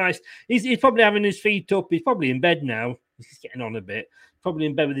 Brad, but it's nice. He's probably having his feet up. He's probably in bed now. He's getting on a bit. Probably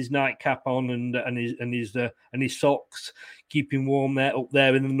in bed with his nightcap on and his socks, keeping warm there up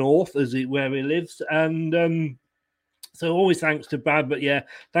there in the north, where he lives. And so always thanks to Brad, but yeah,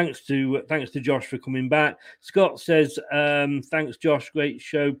 thanks to Josh for coming back. Scott says, thanks, Josh. Great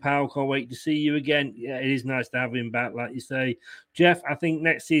show, pal. Can't wait to see you again. Yeah, it is nice to have him back, like you say. Jeff, I think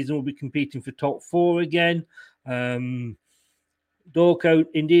next season we'll be competing for top 4 again. Dorco,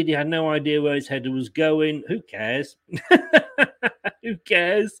 indeed, he had no idea where his header was going. Who cares? Who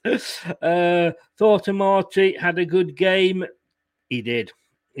cares? Thought Marty had a good game. He did.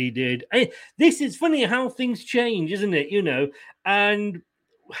 He did. This is funny how things change, isn't it? And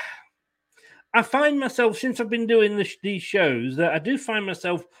I find myself, since I've been doing these shows, that I do find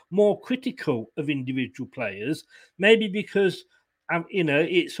myself more critical of individual players. Maybe because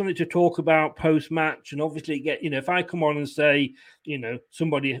it's something to talk about post-match, and obviously if I come on and say,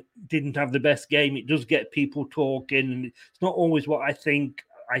 somebody didn't have the best game, it does get people talking, and it's not always what I think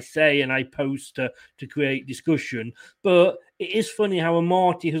I say and I post to create discussion. But it is funny how a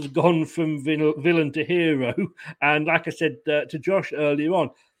Marty has gone from villain to hero. And like I said to Josh earlier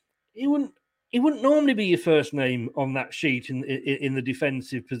on, he wouldn't normally be your first name on that sheet in the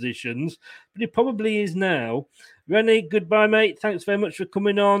defensive positions, but it probably is now. Rennie, goodbye, mate. Thanks very much for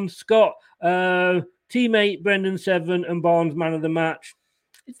coming on. Scott, teammate Brendan 7 and Barnes man of the match.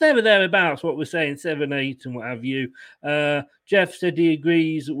 It's never thereabouts what we're saying, 7-8 and what have you. Jeff said he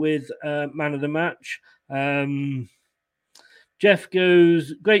agrees with man of the match. Jeff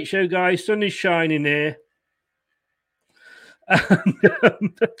goes, great show, guys. Sun is shining here.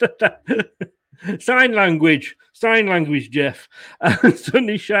 Sign language, Jeff. Sun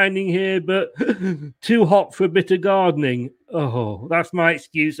is shining here, but too hot for a bit of gardening. Oh, that's my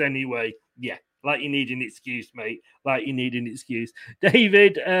excuse anyway. Yeah. Like you need an excuse, mate. Like you need an excuse.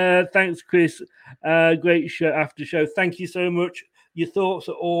 David, thanks, Chris. Great show after show. Thank you so much. Your thoughts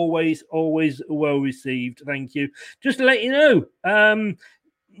are always well received. Thank you. Just to let you know,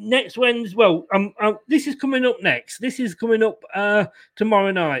 next Wednesday, this is coming up next. This is coming up tomorrow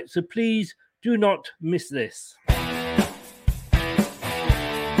night. So please do not miss this.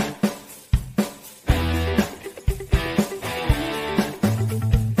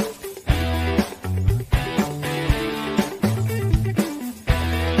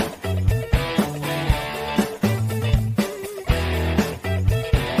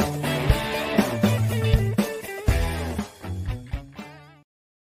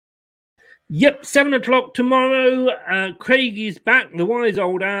 Yep, 7 o'clock tomorrow. Craig is back, the wise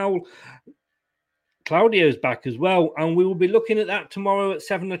old owl. Claudio's back as well, and we will be looking at that tomorrow at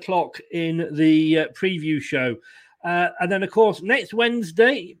 7 o'clock in the preview show. And then, of course, next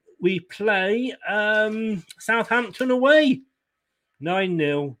Wednesday, we play Southampton away.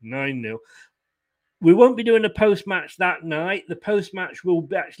 9-0. We won't be doing a post-match that night. The post-match will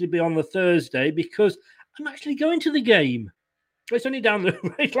actually be on the Thursday because I'm actually going to the game. It's only down the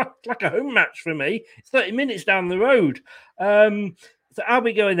road. It's like a home match for me. It's 30 minutes down the road. So I'll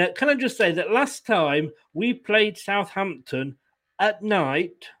be going there. Can I just say that last time we played Southampton at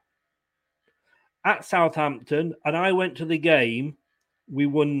night at Southampton and I went to the game, we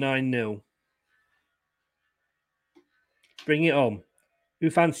won 9-0. Bring it on. Who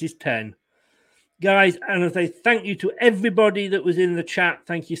fancies 10? Guys, and I say thank you to everybody that was in the chat.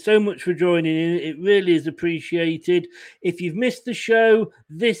 Thank you so much for joining in. It really is appreciated. If you've missed the show,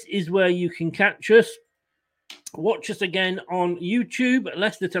 this is where you can catch us. Watch us again on YouTube,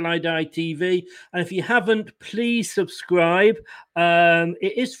 Leicester Till I Die TV. And if you haven't, please subscribe.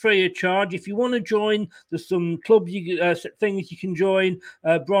 It is free of charge. If you want to join, there's some club things you can join,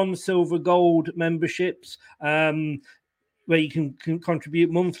 bronze, silver, gold memberships. where you can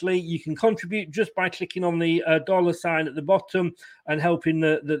contribute monthly. You can contribute just by clicking on the dollar sign at the bottom and helping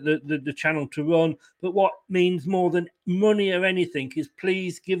the channel to run. But what means more than money or anything is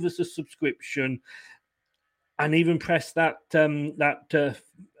please give us a subscription. And even press that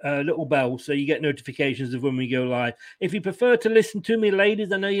little bell so you get notifications of when we go live. If you prefer to listen to me,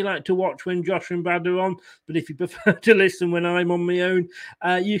 ladies, I know you like to watch when Josh and Brad are on, but if you prefer to listen when I'm on my own,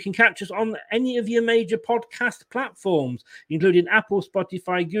 you can catch us on any of your major podcast platforms, including Apple,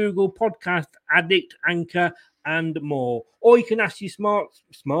 Spotify, Google, Podcast Addict, Anchor, and more. Or you can ask your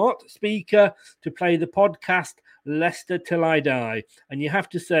smart speaker to play the podcast Leicester Till I Die. And you have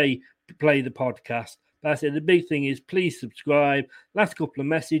to say, play the podcast. But I said the big thing is please subscribe. Last couple of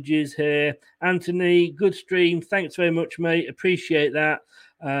messages here. Anthony, good stream. Thanks very much, mate. Appreciate that.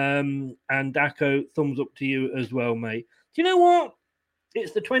 And Daco, thumbs up to you as well, mate. Do you know what?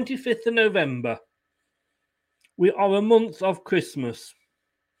 It's the 25th of November. We are a month of Christmas.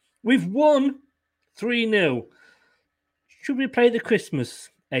 We've won 3-0. Should we play the Christmas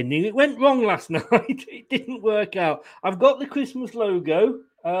ending? It went wrong last night. It didn't work out. I've got the Christmas logo.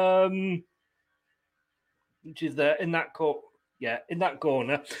 Which is there in that in that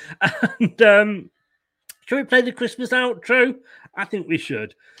corner. And should we play the Christmas outro? I think we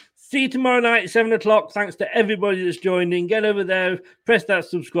should. See you tomorrow night at 7 o'clock. Thanks to everybody that's joined in. Get over there, press that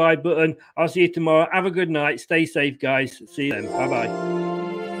subscribe button. I'll see you tomorrow. Have a good night. Stay safe, guys. See you then. Bye-bye.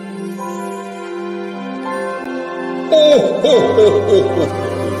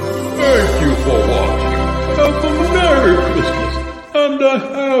 Thank you for watching. Have a Merry Christmas and a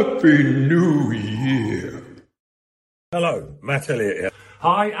Happy New Year. Hello, Matt Elliott here.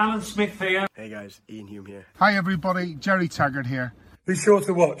 Hi, Alan Smith here. Hey guys, Ian Hume here. Hi everybody, Jerry Taggart here. Be sure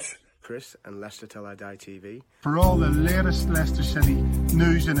to watch Chris and Leicester Till I Die TV for all the latest Leicester City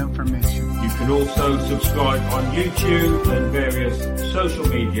news and information. You can also subscribe on YouTube and various social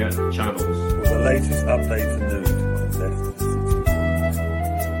media channels for the latest updates and news on Leicester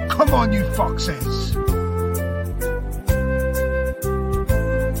City. Come on, you foxes!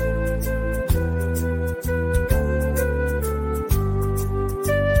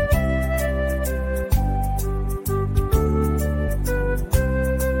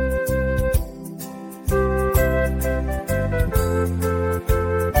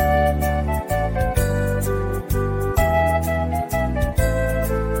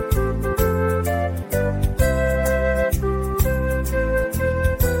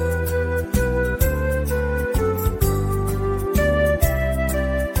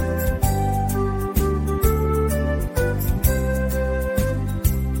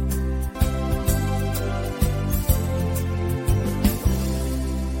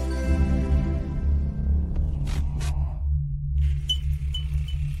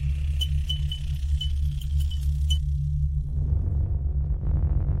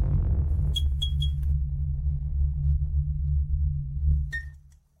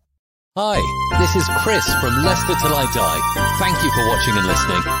 Hi, this is Chris from Leicester Till I Die. Thank you for watching and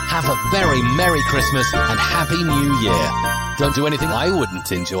listening. Have a very Merry Christmas and Happy New Year. Don't do anything I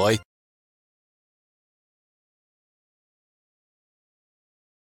wouldn't enjoy.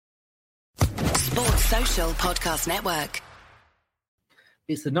 Sports Social Podcast Network.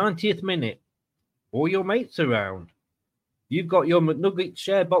 It's the 90th minute. All your mates around. You've got your McNugget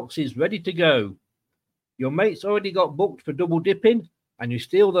share boxes ready to go. Your mates already got booked for double dipping, and you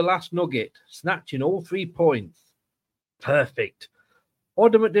steal the last nugget, snatching all 3 points. Perfect.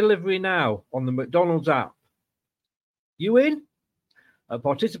 Order McDelivery now on the McDonald's app. You in? At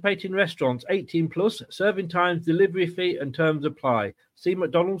participating restaurants, 18 plus, serving times, delivery fee and terms apply. See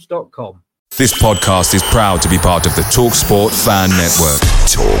mcdonalds.com. This podcast is proud to be part of the TalkSport Fan Network.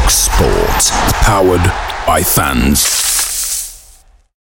 TalkSport. Powered by fans.